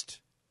against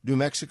New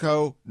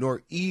Mexico,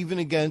 nor even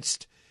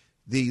against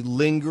the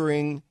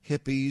lingering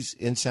hippies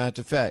in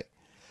Santa Fe.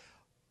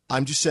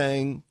 I'm just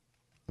saying,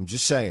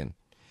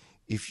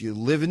 if you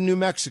live in New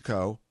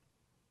Mexico,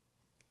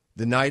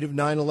 the night of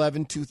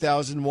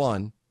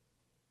 9/11/2001,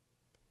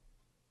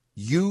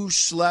 you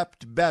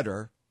slept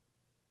better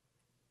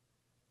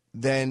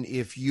than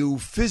if you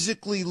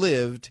physically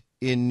lived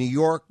in New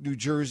York, New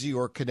Jersey,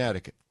 or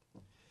Connecticut.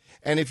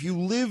 And if you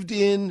lived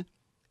in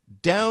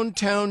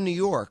downtown New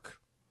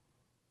York,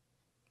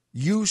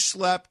 you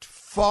slept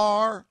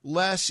far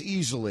less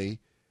easily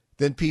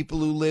than people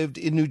who lived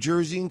in New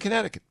Jersey and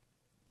Connecticut.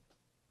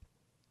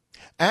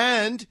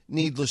 And,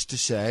 needless to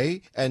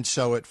say, and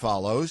so it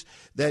follows,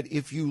 that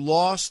if you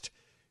lost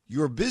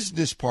your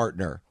business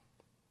partner,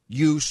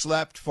 you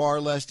slept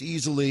far less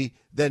easily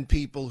than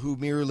people who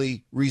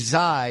merely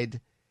reside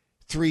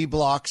 3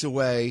 blocks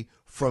away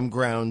from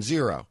ground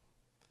zero.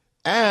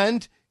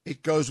 And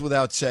it goes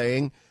without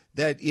saying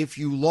that if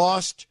you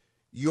lost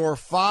your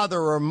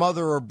father or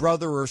mother or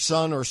brother or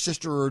son or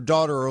sister or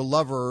daughter or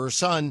lover or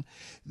son,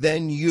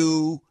 then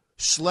you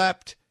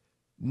slept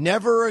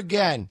never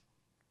again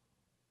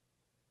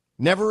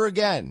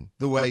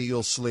the way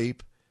you'll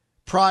sleep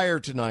prior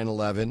to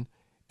 9/11,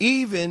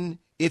 even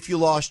if you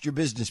lost your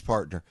business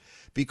partner,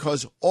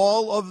 because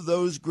all of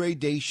those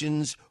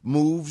gradations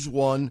moves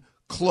one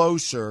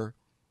closer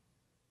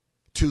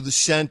to the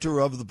center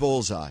of the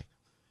bullseye.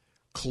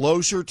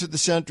 Closer to the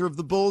center of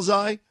the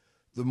bullseye,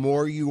 the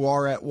more you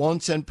are at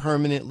once and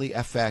permanently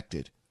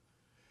affected.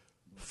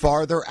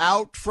 Farther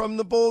out from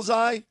the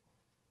bullseye,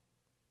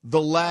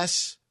 the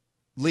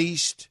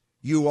least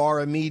you are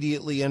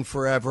immediately and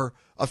forever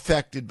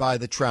affected by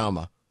the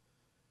trauma.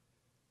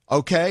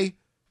 Okay?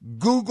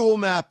 Google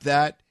map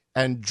that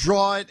and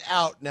draw it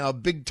out now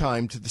big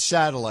time to the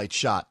satellite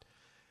shot.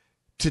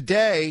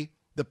 Today,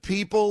 the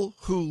people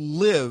who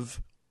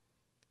live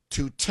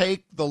to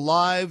take the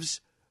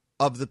lives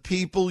of the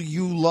people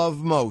you love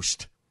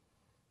most,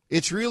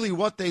 it's really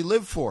what they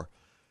live for.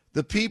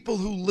 The people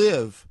who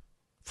live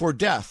for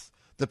death,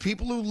 the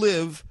people who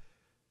live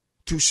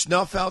to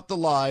snuff out the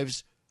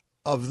lives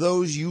of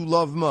those you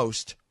love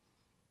most,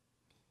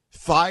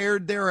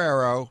 fired their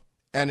arrow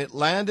and it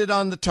landed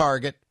on the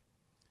target,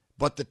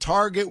 but the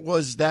target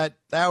was that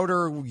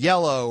outer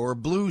yellow or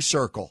blue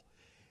circle.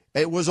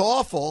 It was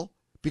awful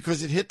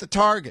because it hit the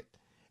target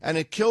and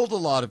it killed a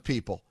lot of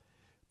people,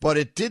 but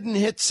it didn't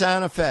hit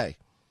Santa Fe,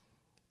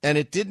 and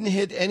it didn't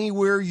hit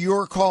anywhere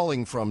you're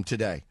calling from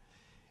today,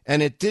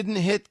 and it didn't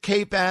hit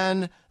Cape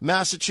Ann,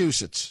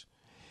 Massachusetts,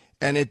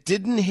 and it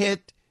didn't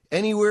hit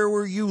anywhere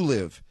where you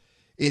live.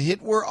 It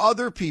hit where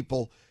other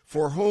people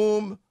for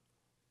whom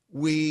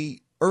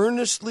we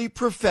earnestly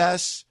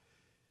profess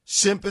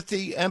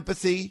sympathy,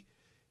 empathy,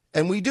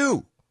 and we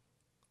do.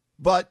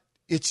 But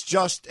it's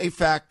just a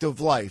fact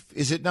of life,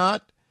 is it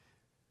not?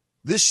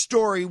 This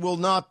story will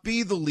not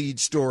be the lead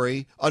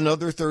story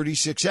another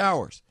 36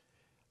 hours.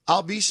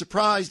 I'll be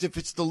surprised if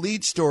it's the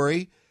lead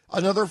story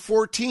another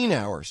 14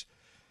 hours,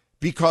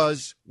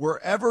 because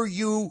wherever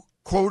you,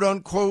 quote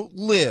unquote,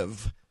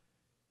 live,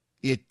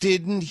 it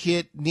didn't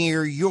hit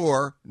near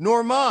your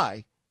nor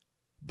my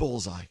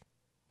bullseye.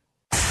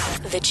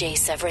 The Jay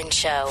Severin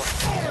Show,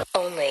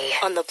 only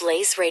on the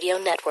Blaze Radio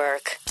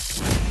Network.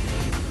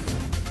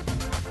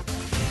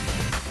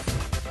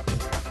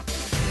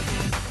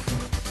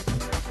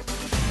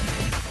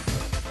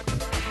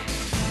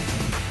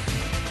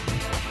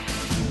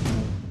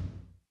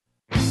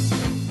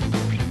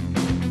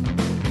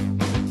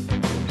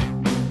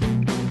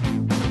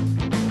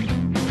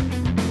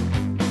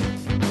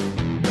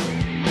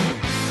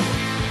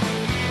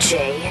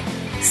 Jay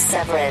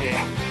Severin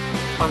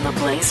on the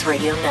Blaze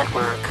Radio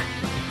Network.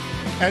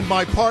 And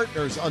my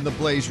partners on the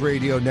Blaze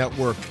Radio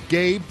Network,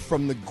 Gabe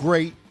from the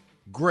great,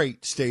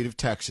 great state of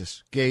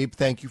Texas. Gabe,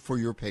 thank you for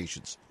your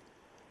patience.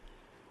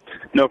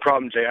 No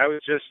problem, Jay. I was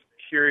just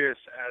curious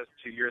as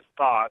to your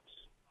thoughts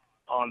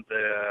on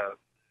the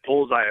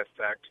bullseye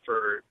effect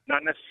for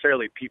not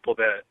necessarily people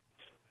that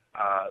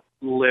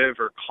live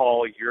or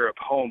call Europe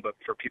home, but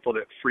for people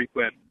that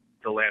frequent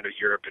the land of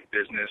Europe in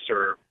business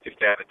or if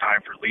they have the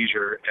time for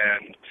leisure.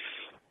 And,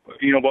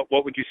 you know,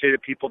 what would you say to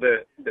people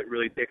that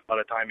really take a lot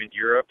of time in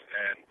Europe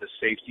and the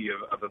safety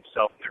of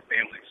themselves and their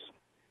families?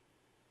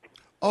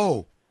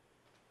 Oh,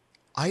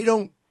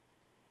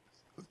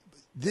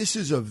 this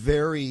is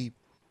it's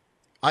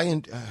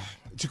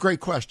a great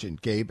question,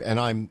 Gabe,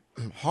 and I'm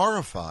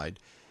horrified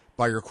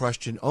by your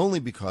question only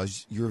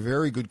because your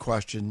very good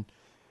question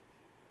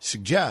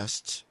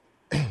suggests,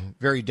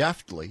 very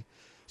deftly,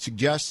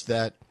 suggests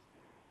that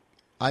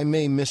I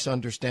may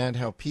misunderstand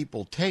how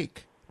people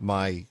take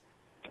my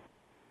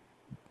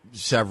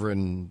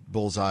Severin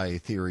bullseye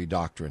theory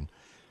doctrine.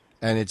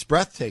 And it's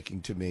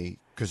breathtaking to me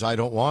because I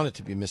don't want it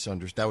to be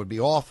misunderstood. That would be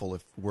awful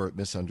if were it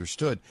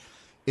misunderstood.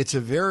 It's a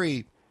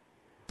very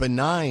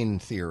benign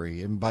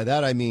theory. And by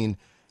that I mean,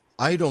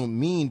 I don't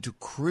mean to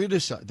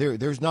criticize.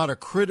 There's not a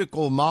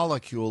critical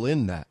molecule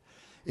in that.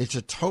 It's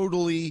a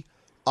totally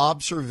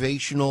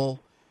observational.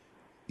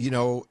 You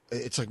know,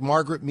 it's like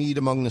Margaret Mead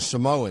among the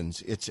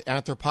Samoans. It's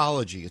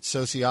anthropology. It's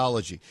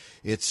sociology.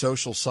 It's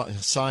social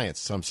science,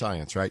 some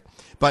science, right?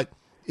 But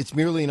it's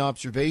merely an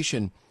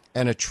observation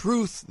and a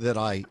truth that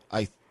I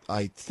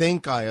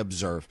think I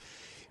observe.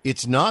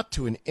 It's not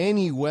to in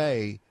any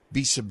way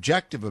be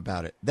subjective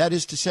about it. That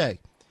is to say,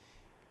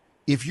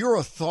 if you're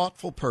a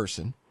thoughtful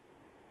person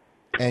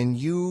and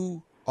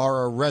you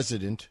are a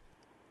resident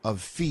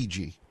of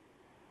Fiji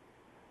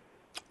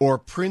or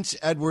Prince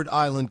Edward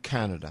Island,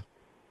 Canada,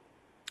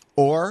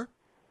 or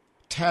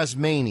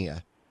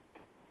Tasmania.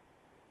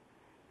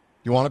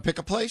 You want to pick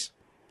a place?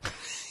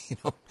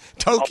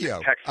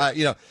 Tokyo.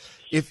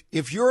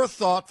 If you're a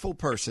thoughtful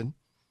person,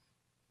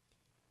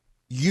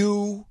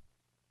 you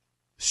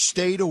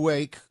stayed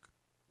awake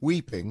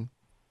weeping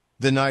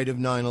the night of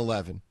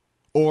 9/11,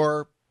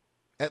 or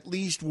at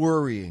least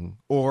worrying,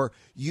 or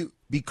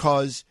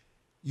because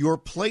your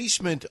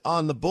placement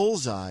on the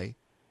bullseye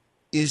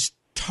is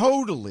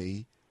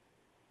totally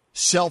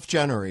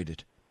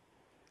self-generated.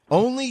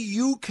 Only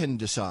you can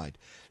decide.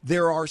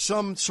 There are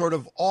some sort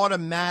of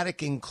automatic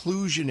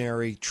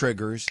inclusionary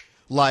triggers,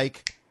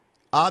 like,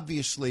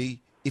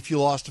 obviously, if you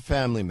lost a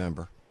family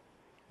member,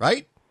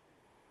 right?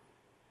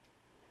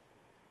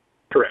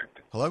 Correct.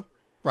 Hello?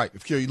 Right.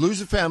 If you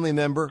lose a family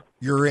member,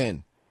 you're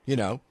in,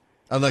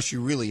 unless you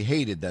really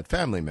hated that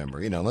family member,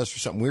 unless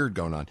there's something weird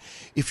going on.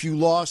 If you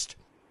lost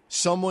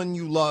someone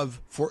you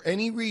love for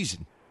any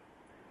reason,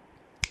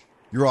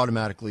 you're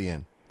automatically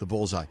in the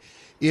bullseye.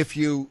 If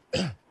you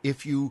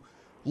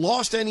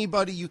lost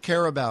anybody you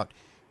care about,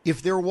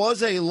 if there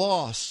was a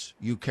loss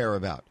you care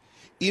about,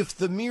 if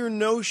the mere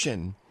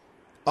notion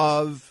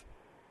of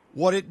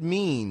what it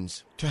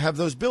means to have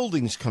those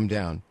buildings come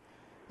down,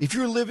 if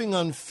you're living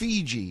on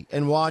Fiji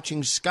and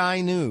watching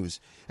Sky News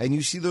and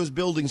you see those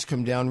buildings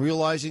come down,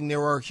 realizing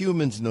there are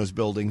humans in those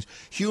buildings,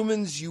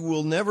 humans you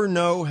will never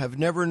know, have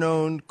never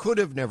known, could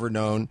have never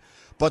known,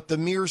 but the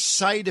mere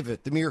sight of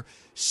it, the mere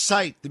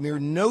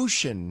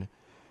notion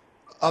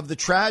of the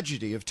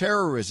tragedy of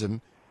terrorism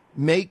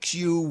makes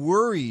you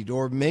worried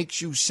or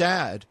makes you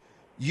sad,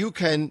 you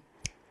can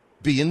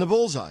be in the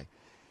bullseye.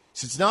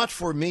 So it's not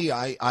for me.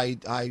 I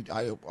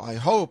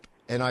hope,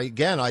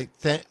 and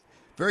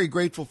very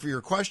grateful for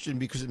your question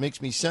because it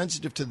makes me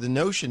sensitive to the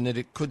notion that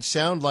it could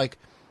sound like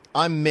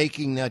I'm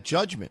making that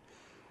judgment.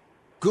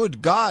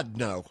 Good God,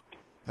 no.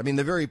 I mean,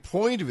 the very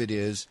point of it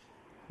is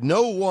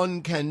no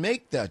one can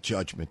make that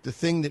judgment. The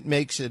thing that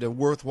makes it a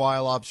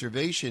worthwhile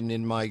observation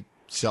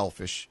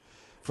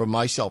from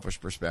my selfish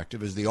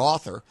perspective as the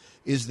author,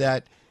 is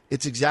that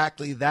it's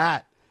exactly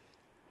that.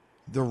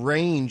 The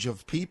range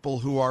of people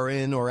who are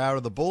in or out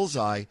of the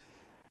bullseye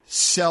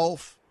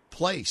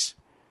self-place.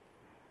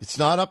 It's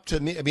not up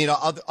to me. I mean,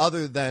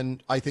 other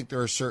than I think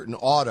there are certain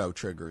auto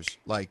triggers,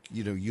 like,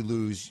 you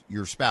lose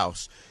your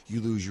spouse,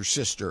 you lose your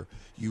sister,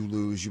 you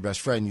lose your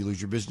best friend, you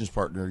lose your business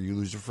partner, you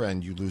lose a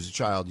friend, you lose a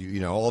child,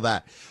 all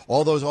that,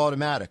 all those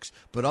automatics.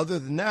 But other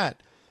than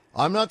that,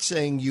 I'm not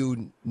saying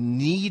you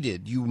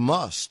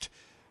must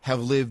have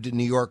lived in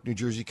New York, New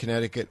Jersey,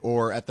 Connecticut,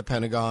 or at the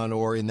Pentagon,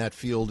 or in that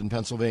field in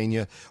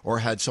Pennsylvania, or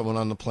had someone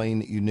on the plane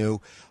that you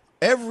knew.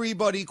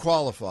 Everybody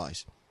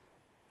qualifies.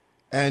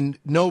 And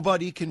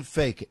nobody can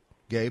fake it,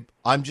 Gabe.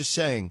 I'm just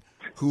saying,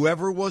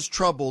 whoever was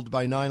troubled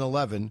by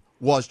 9/11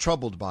 was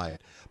troubled by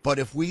it. But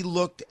if we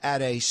looked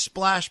at a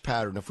splash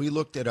pattern, if we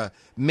looked at a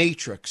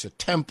matrix, a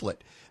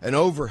template, an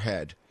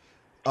overhead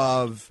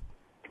of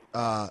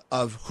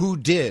who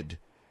did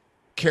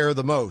care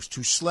the most,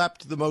 who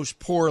slept the most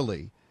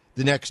poorly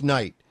the next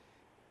night,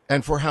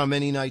 and for how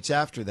many nights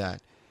after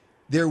that,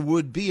 there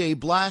would be a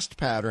blast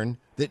pattern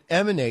that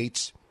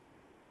emanates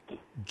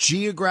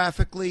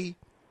geographically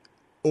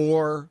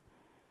or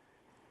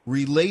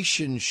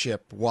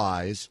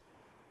relationship-wise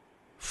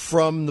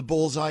from the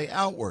bullseye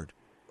outward.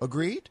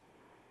 Agreed?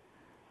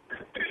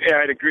 Yeah,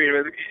 I'd agree.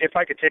 If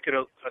I could take it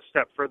a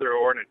step further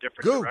or in a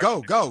different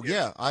direction. Go.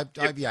 Yeah, I've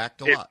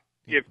yacked a lot.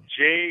 If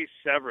Jay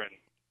Severin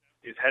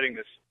is heading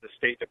the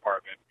State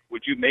Department,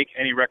 would you make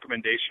any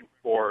recommendation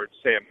for,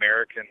 say,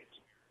 Americans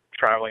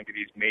traveling to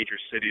these major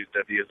cities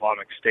that the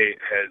Islamic State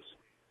has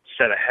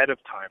said ahead of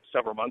time,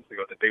 several months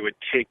ago, that they would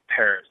take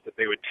Paris, that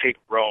they would take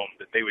Rome,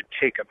 that they would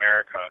take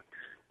America?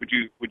 Would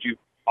you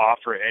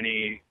offer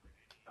any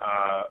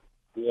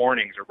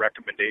warnings or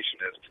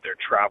recommendations as to their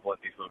travel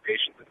at these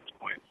locations at this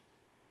point?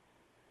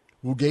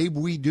 Well, Gabe,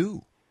 we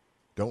do,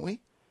 don't we?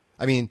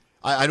 I mean,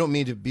 I don't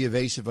mean to be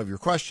evasive of your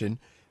question,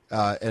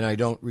 and I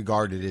don't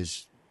regard it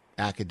as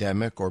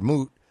academic or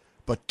moot,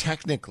 but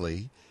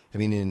technically, I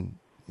mean,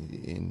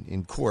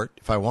 in court,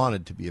 if I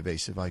wanted to be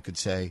evasive, I could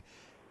say,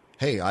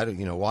 hey, I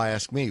don't, why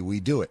ask me?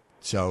 We do it.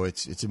 So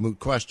it's a moot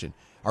question.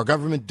 Our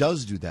government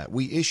does do that.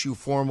 We issue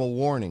formal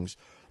warnings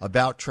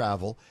about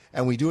travel,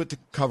 and we do it to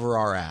cover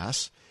our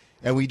ass,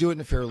 and we do it in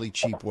a fairly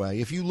cheap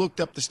way. If you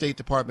looked up the State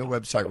Department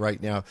website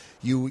right now,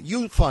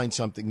 you'll find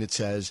something that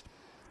says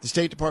the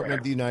State Department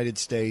of the United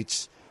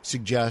States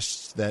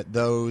suggests that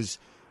those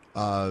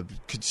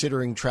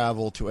considering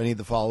travel to any of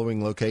the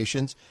following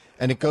locations,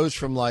 and it goes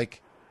from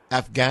like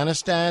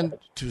Afghanistan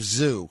to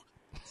zoo.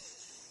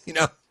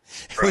 It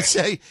would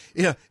say,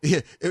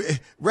 it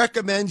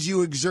recommends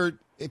you exert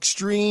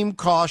extreme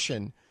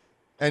caution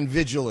and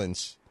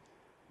vigilance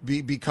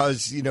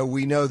because,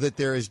 we know that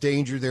there is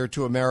danger there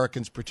to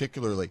Americans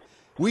particularly.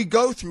 We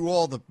go through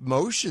all the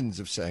motions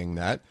of saying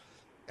that,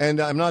 and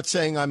I'm not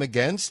saying I'm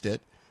against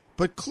it,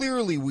 but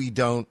clearly we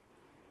don't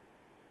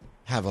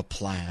have a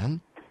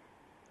plan.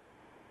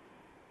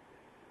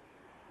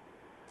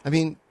 I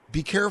mean,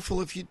 be careful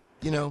if it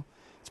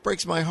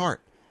breaks my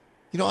heart.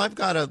 I've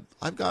got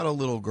a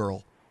little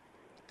girl,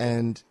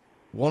 and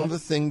one of the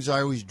things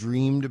I always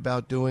dreamed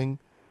about doing,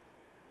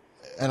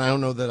 and I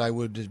don't know that I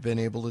would have been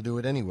able to do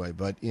it anyway,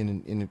 but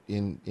in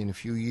a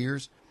few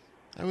years,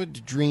 I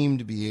would dream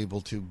to be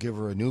able to give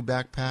her a new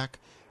backpack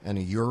and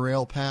a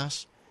Eurail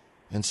pass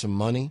and some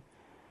money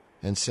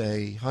and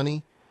say,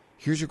 honey,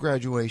 here's your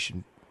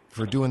graduation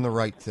for doing the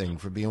right thing,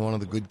 for being one of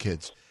the good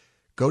kids.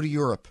 Go to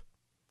Europe.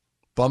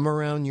 Bum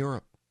around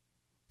Europe.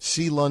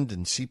 See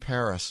London, see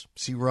Paris,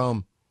 see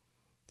Rome,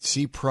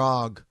 see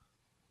Prague,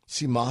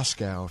 see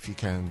Moscow if you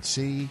can.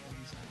 See,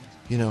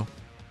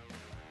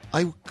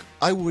 I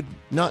would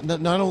not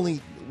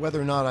only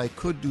whether or not I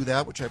could do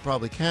that, which I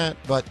probably can't,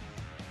 but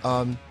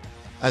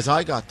as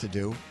I got to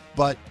do,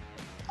 but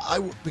I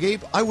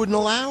wouldn't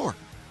allow her.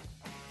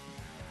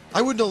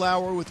 I wouldn't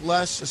allow her with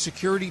less a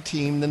security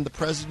team than the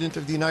President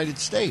of the United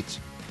States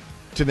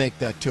to make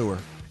that tour,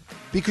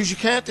 because you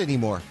can't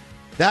anymore.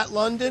 That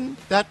London,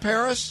 that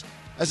Paris,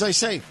 as I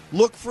say,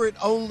 look for it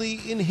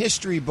only in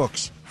history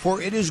books,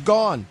 for it is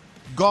gone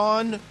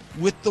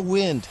with the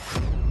wind.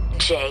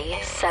 Jay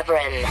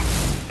Severin.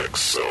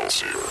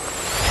 Excelsior.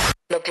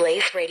 The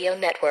Blaze Radio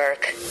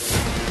Network.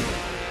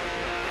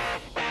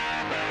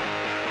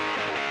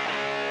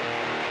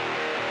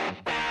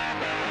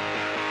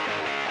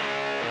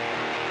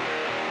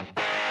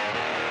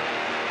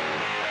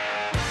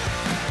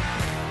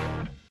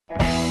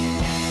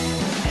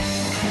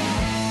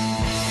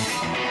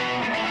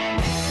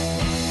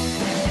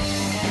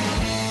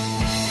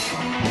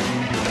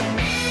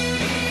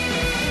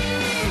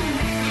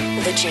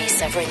 The Jay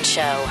Severin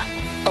Show,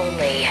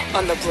 only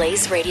on the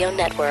Blaze Radio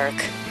Network.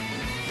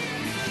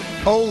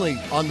 Only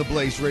on the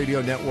Blaze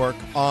Radio Network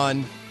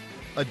on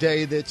a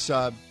day that's,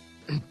 not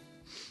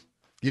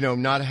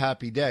a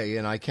happy day,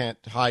 and I can't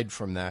hide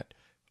from that.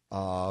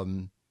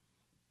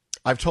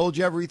 I've told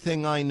you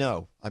everything I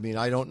know. I mean,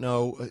 I don't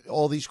know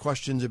all these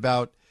questions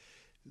about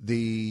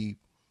the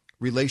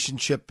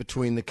relationship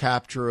between the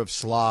capture of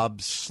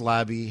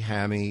Slabby,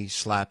 Hammy,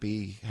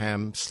 Slappy,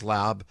 Ham,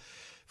 Slab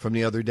from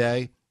the other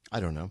day. I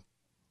don't know.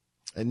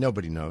 And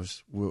nobody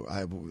knows.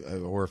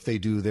 Or if they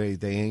do, they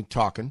ain't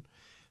talking.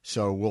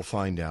 So we'll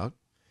find out.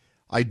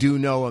 I do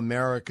know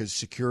America's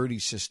security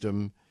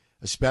system,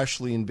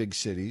 especially in big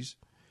cities,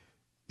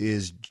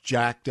 is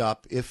jacked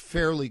up, if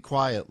fairly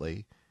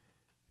quietly,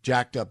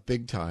 jacked up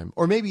big time.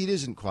 Or maybe it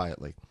isn't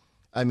quietly.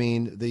 I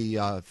mean,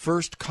 the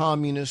first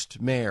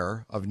communist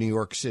mayor of New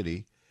York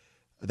City,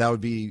 that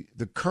would be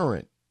the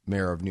current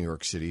mayor of New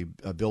York City,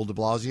 Bill de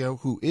Blasio,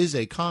 who is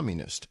a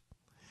communist,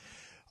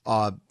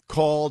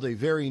 called a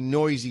very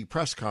noisy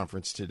press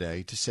conference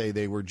today to say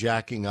they were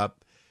jacking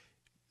up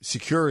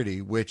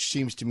security, which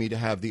seems to me to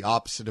have the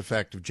opposite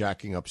effect of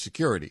jacking up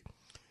security.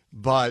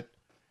 But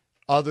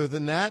other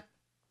than that,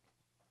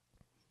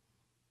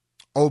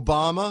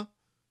 Obama,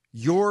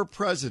 you're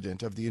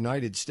president of the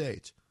United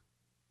States.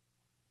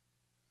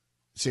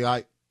 See,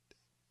 I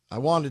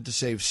wanted to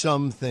save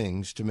some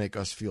things to make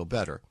us feel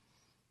better.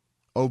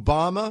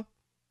 Obama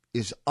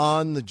is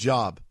on the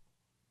job.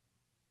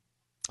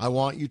 I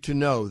want you to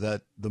know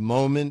that the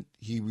moment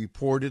he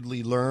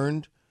reportedly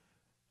learned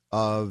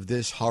of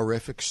this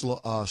horrific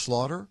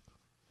slaughter,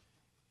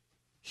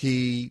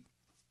 he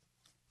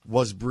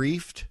was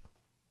briefed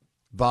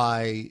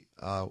by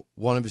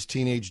one of his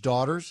teenage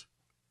daughters,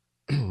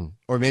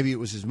 or maybe it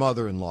was his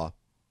mother-in-law.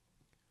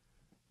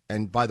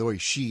 And by the way,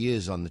 she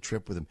is on the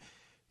trip with him.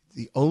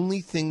 The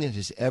only thing that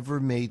has ever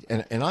made,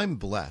 and I'm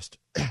blessed,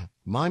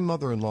 my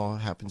mother-in-law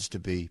happens to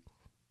be,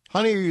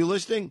 honey, are you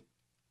listening?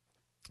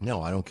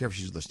 No, I don't care if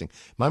she's listening.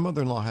 My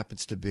mother-in-law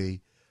happens to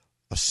be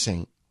a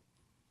saint.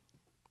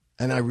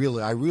 And I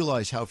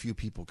realize how few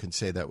people can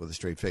say that with a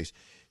straight face.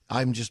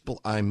 I'm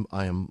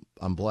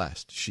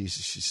blessed.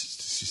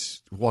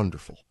 She's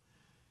wonderful.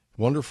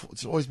 Wonderful.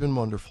 It's always been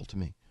wonderful to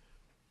me.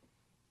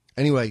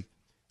 Anyway,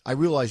 I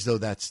realize though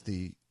that's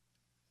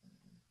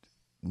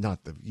not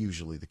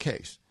usually the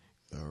case,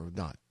 or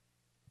not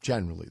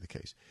generally the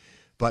case.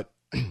 But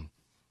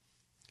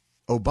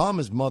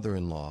Obama's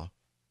mother-in-law,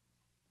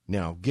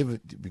 now you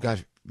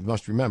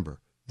must remember,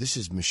 this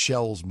is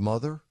Michelle's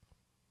mother.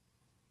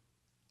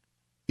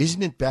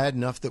 Isn't it bad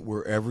enough that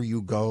wherever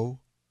you go,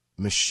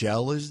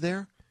 Michelle is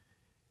there?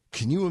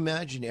 Can you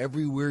imagine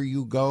everywhere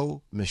you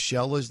go,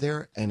 Michelle is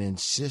there and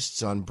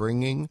insists on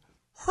bringing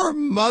her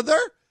mother?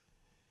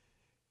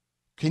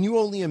 Can you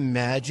only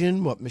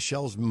imagine what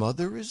Michelle's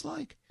mother is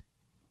like?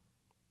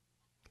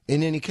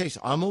 In any case,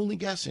 I'm only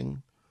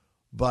guessing,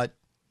 but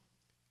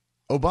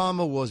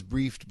Obama was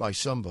briefed by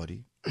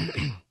somebody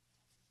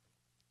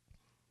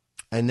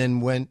and then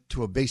went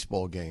to a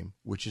baseball game,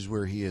 which is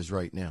where he is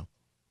right now.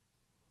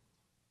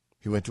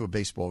 He went to a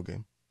baseball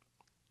game.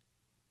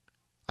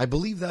 I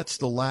believe that's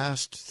the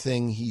last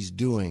thing he's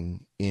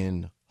doing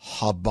in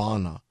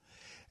Habana.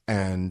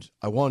 And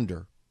I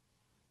wonder,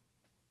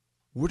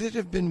 would it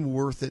have been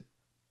worth it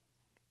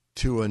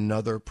to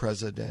another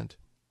president?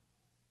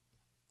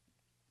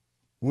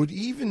 Would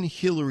even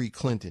Hillary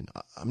Clinton,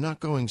 I'm not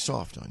going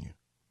soft on you,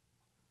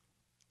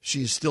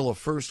 she is still a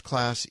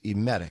first-class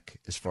emetic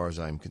as far as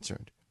I'm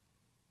concerned.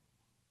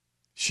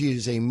 She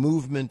is a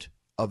movement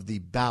of the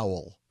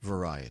bowel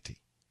variety.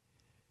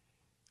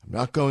 I'm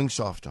not going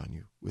soft on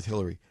you with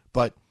Hillary,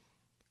 but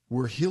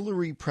were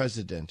Hillary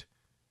president,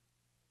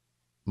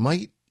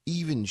 might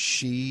even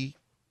she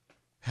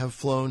have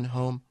flown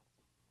home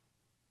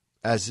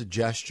as a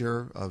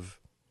gesture of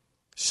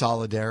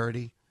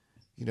solidarity?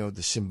 You know,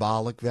 the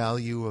symbolic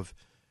value of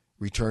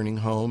returning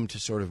home to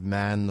sort of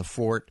man the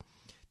fort,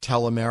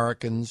 tell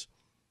Americans,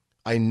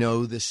 I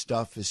know this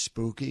stuff is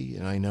spooky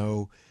and I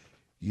know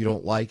you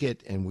don't like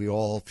it and we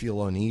all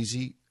feel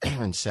uneasy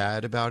and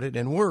sad about it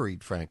and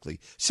worried, frankly,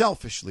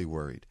 selfishly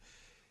worried.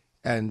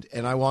 And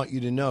I want you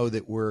to know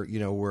that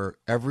we're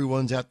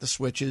everyone's at the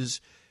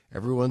switches,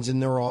 everyone's in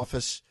their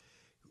office.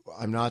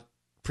 I'm not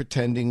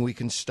pretending we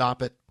can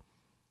stop it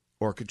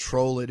or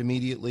control it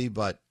immediately,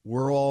 but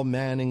we're all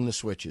manning the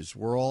switches.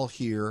 We're all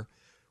here.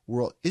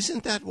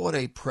 Isn't that what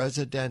a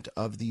president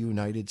of the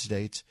United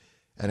States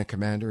and a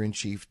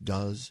commander-in-chief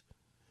does?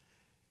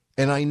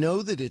 And I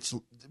know that it's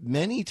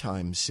many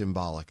times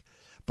symbolic,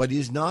 but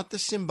is not the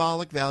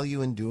symbolic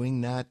value in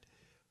doing that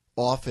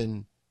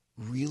often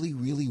really,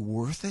 really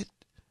worth it?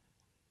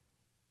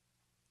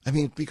 I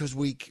mean, because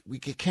we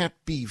can't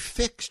be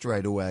fixed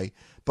right away,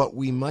 but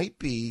we might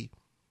be,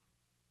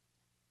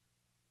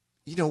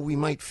 we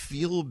might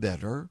feel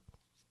better.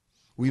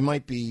 We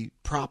might be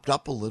propped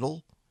up a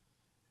little.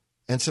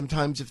 And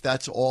sometimes if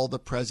that's all the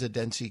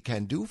presidency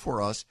can do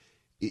for us,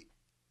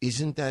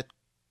 isn't that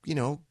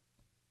a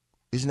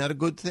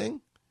good thing?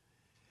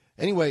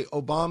 Anyway,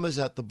 Obama's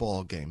at the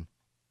ball game.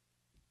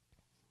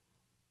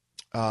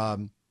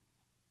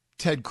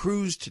 Ted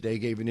Cruz today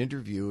gave an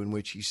interview in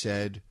which he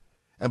said,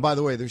 and by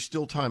the way, there's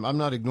still time. I'm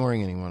not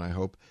ignoring anyone, I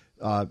hope.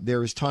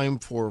 There is time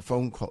for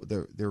phone call.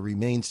 There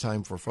remains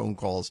time for phone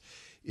calls.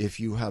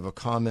 If you have a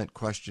comment,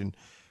 question,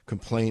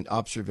 complaint,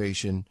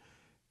 observation,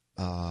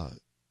 bon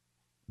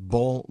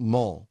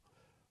mot,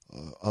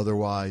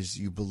 otherwise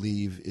you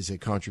believe is a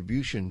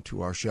contribution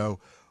to our show,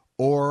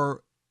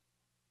 or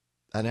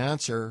an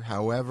answer,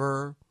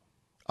 however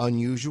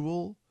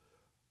unusual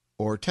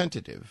or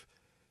tentative,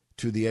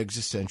 to the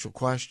existential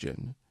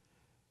question,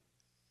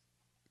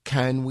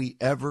 can we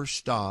ever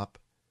stop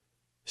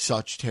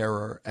such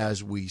terror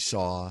as we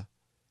saw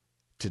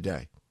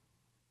today?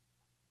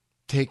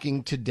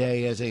 Taking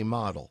today as a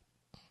model,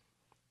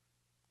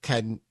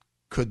 could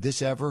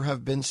this ever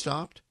have been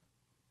stopped?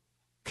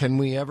 Can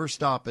we ever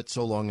stop it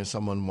so long as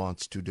someone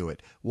wants to do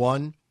it?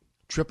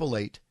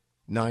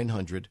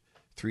 1-888-900-3392.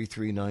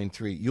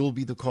 1-888-800-3393. You'll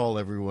be the call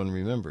everyone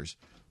remembers.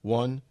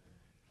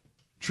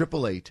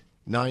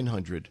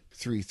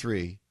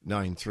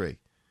 1-888-900-3393.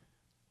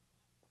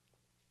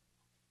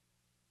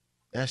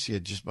 Actually,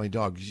 just my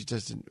dog. He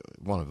doesn't.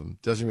 One of them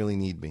doesn't really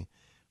need me.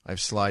 I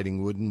have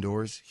sliding wooden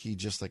doors. He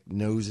just like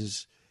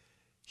noses.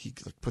 He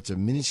puts a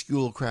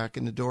minuscule crack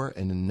in the door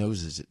and then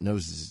noses it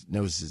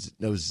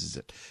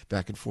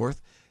back and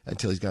forth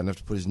until he's got enough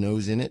to put his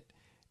nose in it,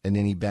 and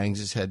then he bangs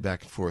his head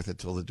back and forth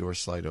until the doors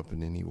slide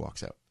open and he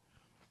walks out.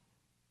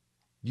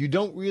 You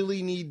don't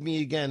really need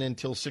me again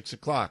until 6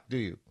 o'clock, do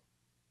you?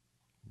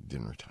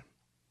 Dinner time.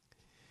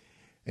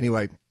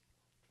 Anyway,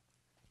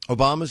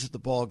 Obama's at the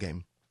ball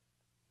game.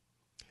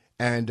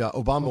 And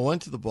Obama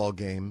went to the ball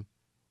game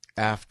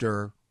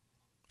after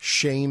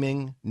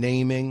shaming,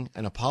 naming,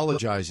 and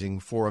apologizing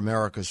for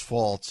America's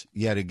faults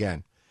yet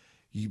again.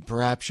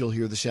 Perhaps you'll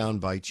hear the sound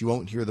bites. You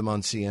won't hear them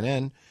on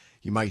CNN.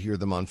 You might hear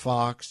them on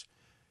Fox.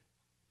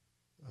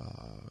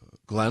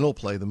 Glenn will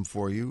play them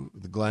for you.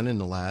 The Glenn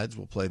and the lads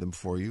will play them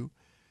for you.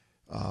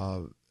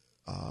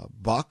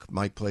 Buck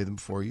might play them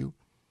for you.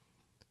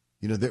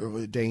 You know,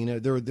 Dana.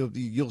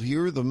 You'll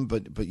hear them,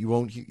 but you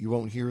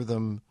won't hear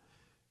them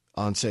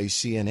on, say,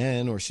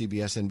 CNN or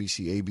CBS,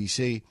 NBC,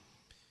 ABC.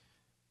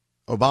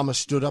 Obama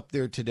stood up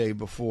there today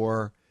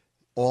before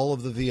all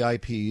of the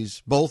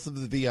VIPs, both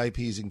of the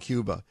VIPs in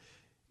Cuba,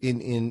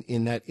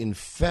 in that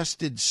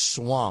infested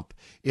swamp.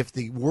 If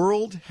the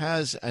world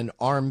has an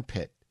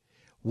armpit,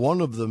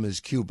 one of them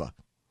is Cuba.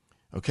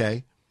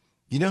 Okay?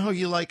 You know how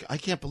you like, I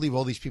can't believe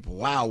all these people,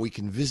 wow, we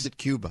can visit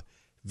Cuba.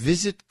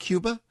 Visit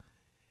Cuba?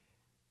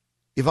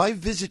 If I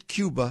visit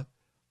Cuba,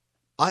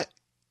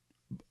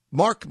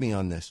 mark me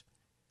on this.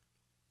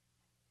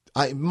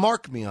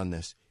 Mark me on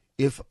this.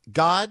 If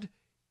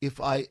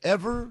I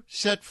ever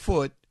set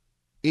foot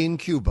in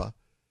Cuba,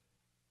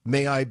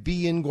 may I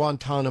be in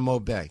Guantanamo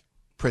Bay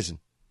prison.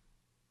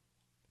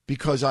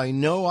 Because I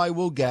know I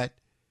will get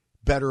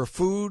better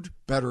food,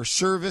 better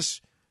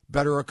service,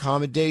 better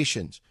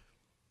accommodations.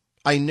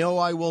 I know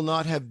I will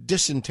not have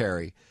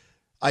dysentery.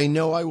 I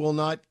know I will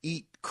not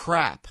eat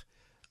crap.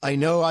 I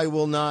know I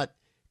will not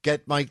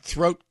get my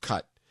throat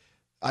cut.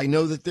 I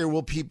know that there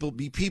will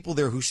be people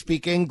there who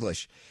speak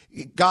English.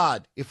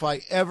 God, if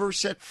I ever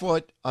set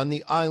foot on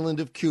the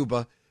island of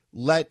Cuba,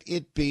 let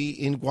it be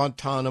in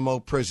Guantanamo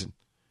prison.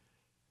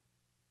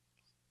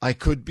 I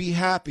could be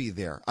happy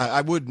there. I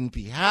wouldn't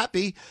be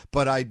happy,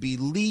 but I'd be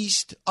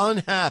least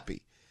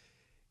unhappy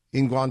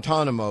in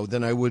Guantanamo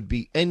than I would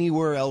be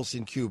anywhere else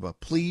in Cuba.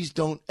 Please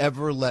don't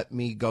ever let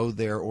me go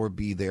there or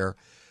be there.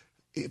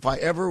 If I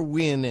ever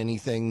win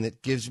anything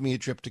that gives me a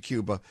trip to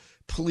Cuba,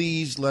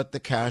 please let the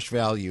cash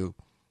value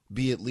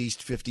be at least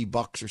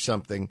 $50 or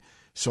something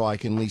so I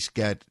can at least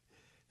get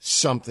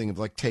something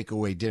like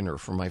takeaway dinner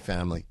for my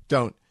family.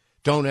 Don't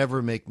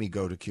ever make me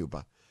go to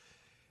Cuba.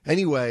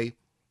 Anyway,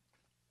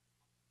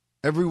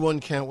 everyone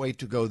can't wait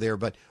to go there,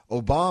 but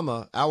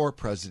Obama, our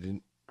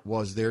president,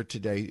 was there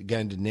today,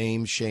 again, to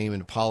name, shame,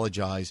 and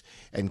apologize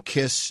and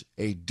kiss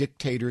a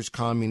dictator's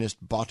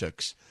communist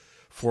buttocks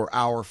for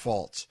our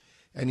faults.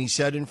 And he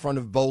said in front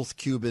of both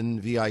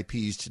Cuban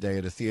VIPs today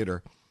at a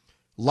theater,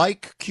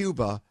 like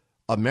Cuba,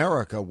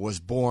 America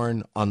was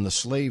born on the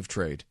slave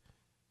trade.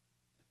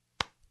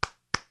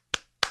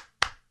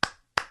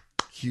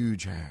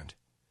 Huge hand.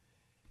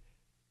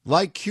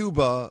 Like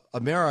Cuba,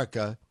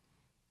 America,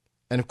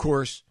 and of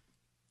course,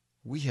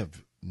 we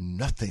have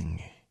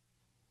nothing,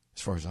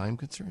 as far as I'm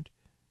concerned,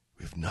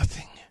 we have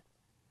nothing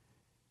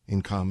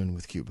in common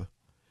with Cuba.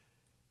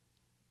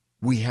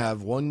 We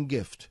have one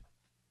gift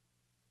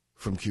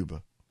from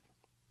Cuba.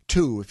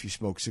 Two, if you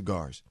smoke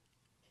cigars.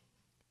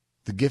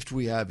 The gift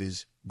we have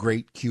is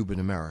great Cuban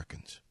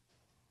Americans.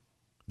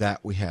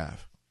 That we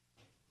have.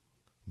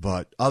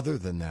 But other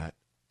than that,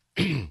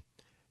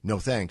 no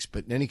thanks.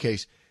 But in any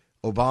case,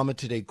 Obama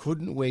today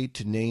couldn't wait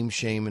to name,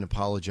 shame, and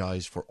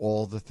apologize for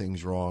all the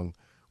things wrong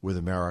with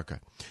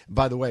America.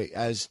 By the way,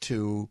 as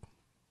to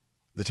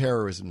the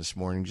terrorism this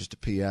morning, just a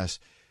P.S.,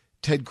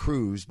 Ted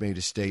Cruz made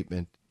a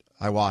statement.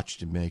 I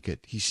watched him make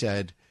it. He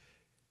said,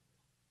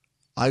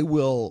 I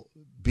will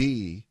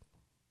be,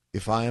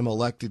 if I am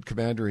elected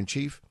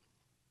commander-in-chief,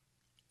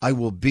 I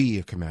will be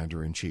a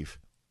commander-in-chief.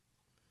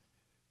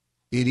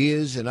 It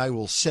is, and I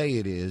will say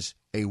it is,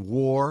 a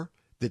war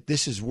that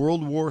this is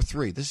World War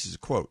III. This is a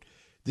quote.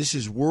 This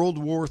is World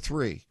War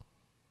III.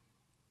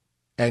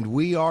 And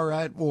we are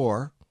at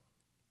war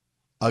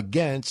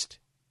against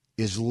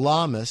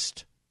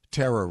Islamist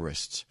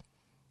terrorists.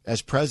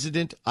 As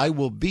president, I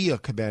will be a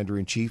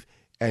commander-in-chief,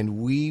 and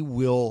we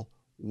will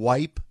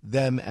wipe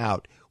them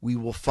out. We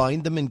will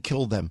find them and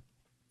kill them.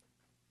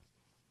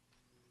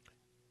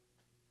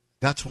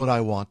 That's what I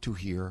want to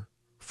hear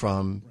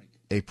from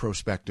a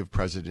prospective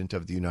president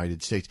of the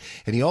United States.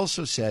 And he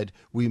also said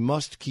we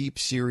must keep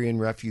Syrian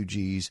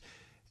refugees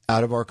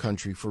out of our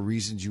country for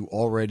reasons you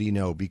already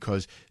know,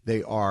 because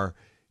they are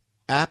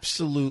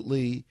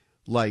absolutely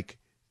like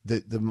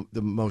the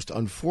most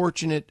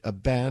unfortunate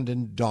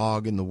abandoned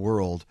dog in the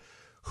world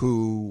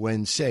who,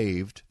 when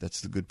saved,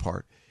 that's the good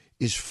part,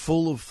 is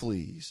full of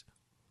fleas.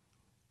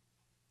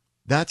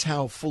 That's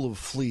how full of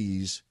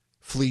fleas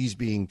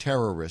being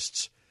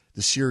terrorists,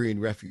 the Syrian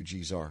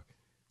refugees are.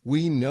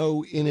 We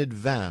know in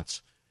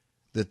advance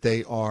that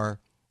they are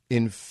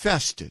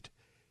infested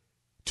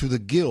to the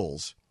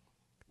gills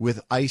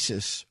with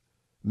ISIS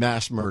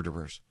mass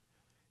murderers.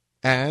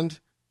 And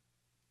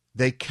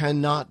they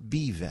cannot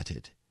be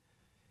vetted.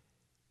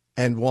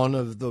 And one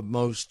of the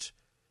most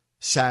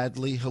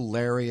sadly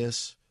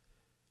hilarious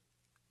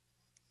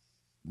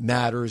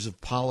matters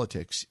of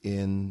politics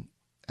in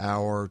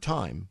our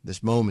time,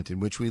 this moment in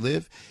which we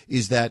live,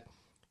 is that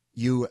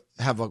you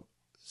have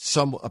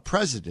a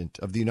president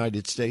of the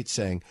United States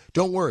saying,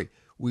 don't worry,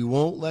 we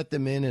won't let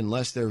them in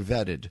unless they're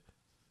vetted.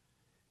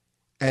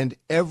 And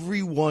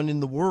everyone in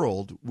the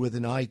world with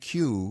an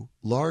IQ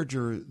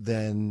larger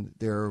than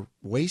their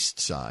waist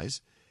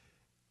size,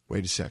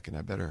 wait a second,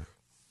 I better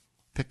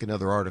pick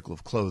another article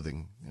of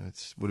clothing.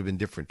 It would have been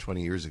different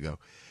 20 years ago.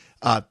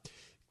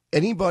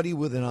 Anybody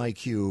with an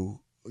IQ,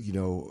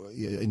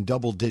 in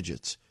double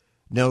digits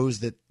knows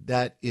that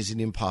that is an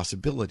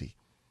impossibility.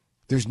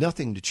 There's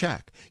nothing to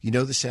check. You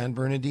know the San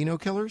Bernardino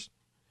killers?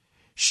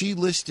 She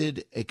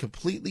listed a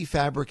completely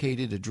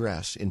fabricated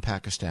address in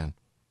Pakistan.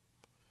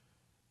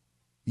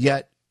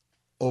 Yet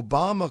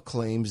Obama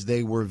claims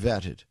they were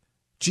vetted.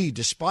 Gee,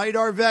 despite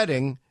our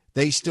vetting,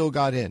 they still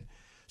got in.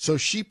 So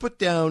she put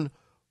down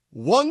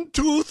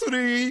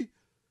 123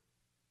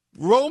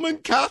 Roman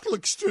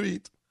Catholic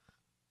Street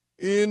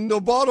in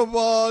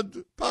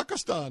Abbottabad,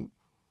 Pakistan.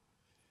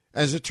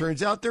 As it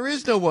turns out, there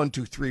is no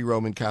 123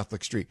 Roman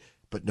Catholic Street,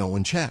 but no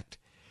one checked.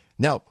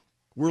 Now,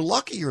 we're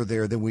luckier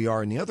there than we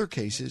are in the other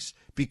cases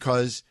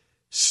because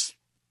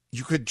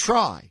you could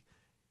try.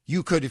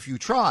 You could, if you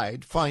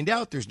tried, find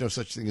out there's no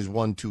such thing as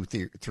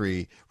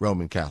 123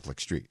 Roman Catholic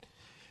Street.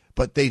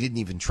 But they didn't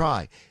even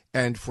try.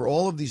 And for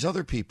all of these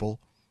other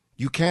people,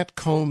 you can't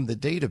comb the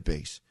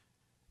database.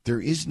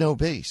 There is no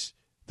base.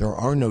 There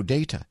are no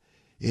data.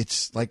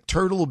 It's like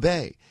Turtle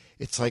Bay.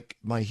 It's like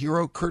my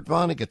hero Kurt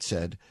Vonnegut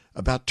said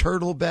about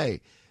Turtle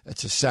Bay.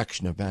 It's a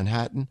section of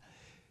Manhattan.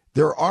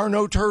 There are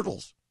no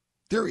turtles.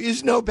 There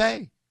is no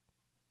bay.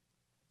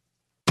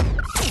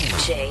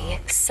 Jay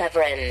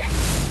Severin,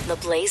 the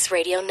Blaze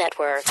Radio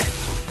Network.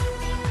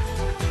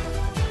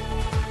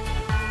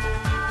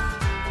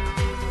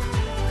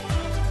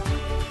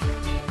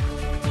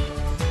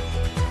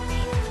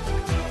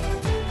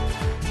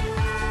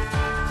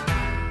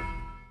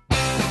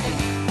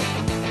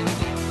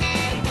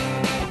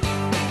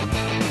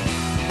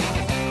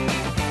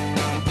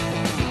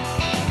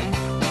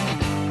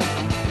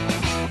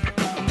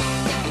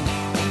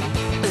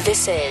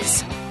 This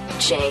is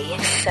Jay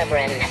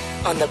Severin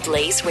on the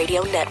Blaze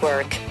Radio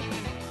Network.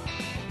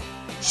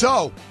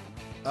 So,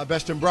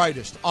 best and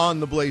brightest on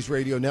the Blaze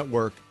Radio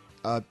Network.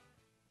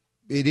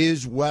 It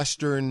is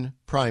Western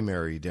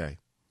Primary Day.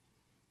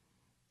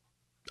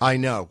 I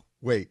know.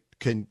 Wait,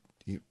 can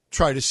you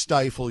try to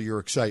stifle your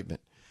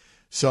excitement?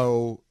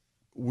 So,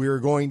 we're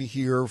going to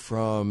hear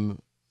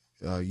from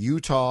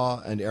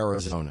Utah and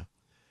Arizona.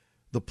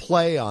 The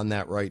play on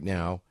that right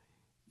now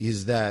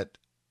is that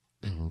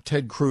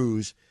Ted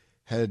Cruz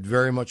had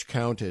very much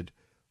counted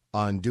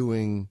on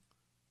doing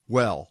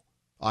well,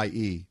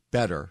 i.e.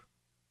 better,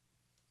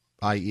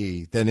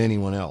 i.e. than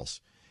anyone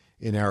else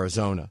in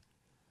Arizona.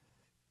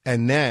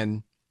 And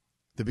then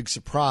the big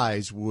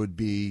surprise would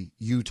be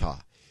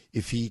Utah.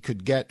 If he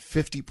could get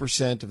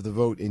 50% of the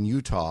vote in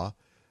Utah,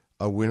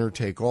 a winner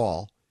take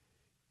all,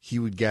 he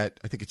would get,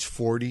 I think it's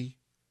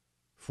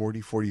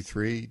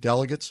 43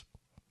 delegates,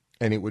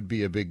 and it would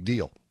be a big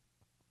deal.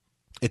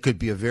 It could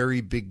be a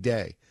very big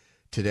day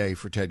today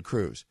for Ted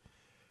Cruz.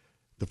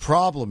 The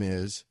problem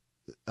is,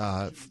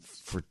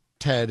 for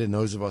Ted and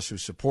those of us who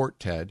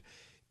support Ted,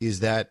 is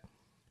that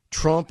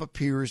Trump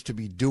appears to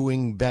be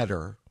doing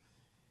better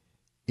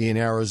in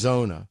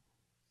Arizona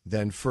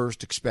than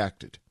first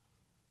expected.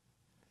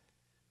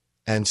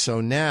 And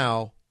so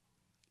now,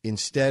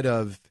 instead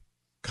of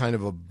kind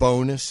of a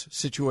bonus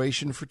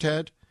situation for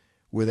Ted,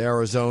 with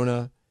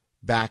Arizona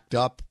backed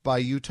up by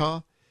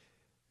Utah,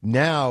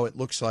 now it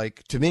looks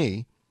like, to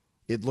me,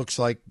 it looks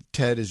like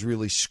Ted is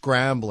really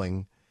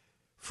scrambling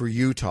for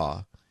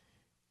Utah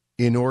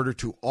in order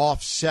to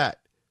offset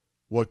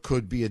what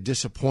could be a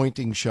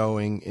disappointing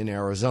showing in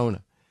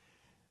Arizona.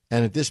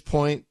 And at this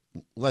point,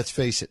 let's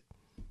face it,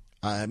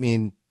 I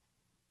mean,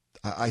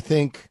 I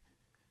think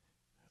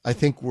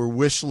we're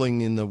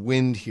whistling in the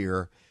wind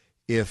here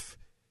if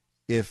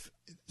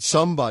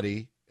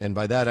somebody, and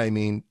by that I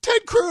mean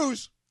Ted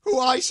Cruz, who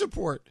I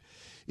support,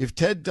 if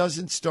Ted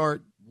doesn't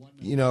start,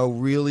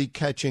 really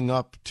catching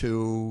up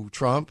to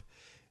Trump,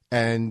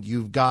 and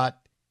you've got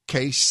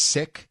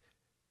Kasich.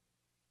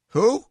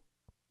 Who?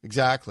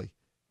 Exactly.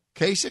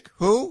 Kasich?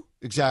 Who?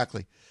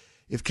 Exactly.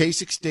 If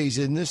Kasich stays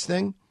in this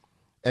thing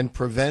and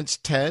prevents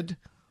Ted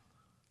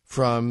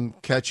from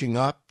catching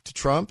up to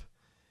Trump,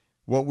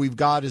 what we've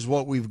got is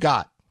what we've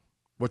got.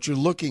 What you're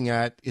looking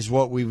at is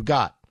what we've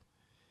got.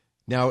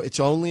 Now, it's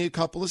only a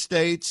couple of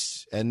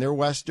states, and they're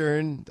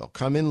Western. They'll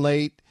come in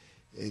late.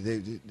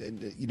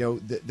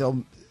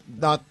 They'll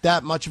not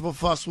that much of a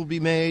fuss will be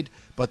made,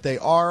 but they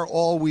are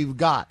all we've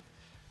got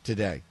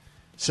today.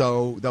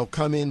 So they'll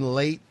come in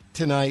late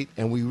tonight,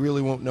 and we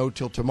really won't know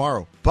till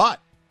tomorrow. But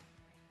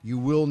you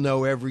will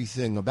know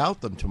everything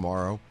about them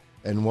tomorrow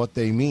and what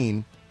they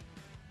mean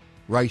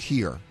right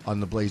here on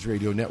the Blaze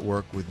Radio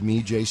Network with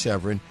me, Jay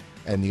Severin.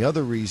 And the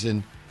other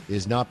reason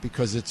is not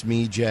because it's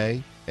me,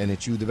 Jay, and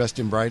it's you, the best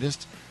and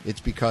brightest.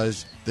 It's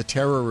because the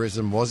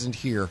terrorism wasn't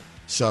here,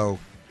 so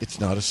it's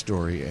not a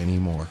story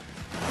anymore.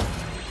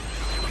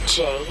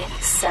 Jay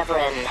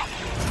Severin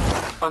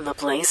on the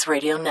Blaze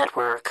Radio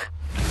Network.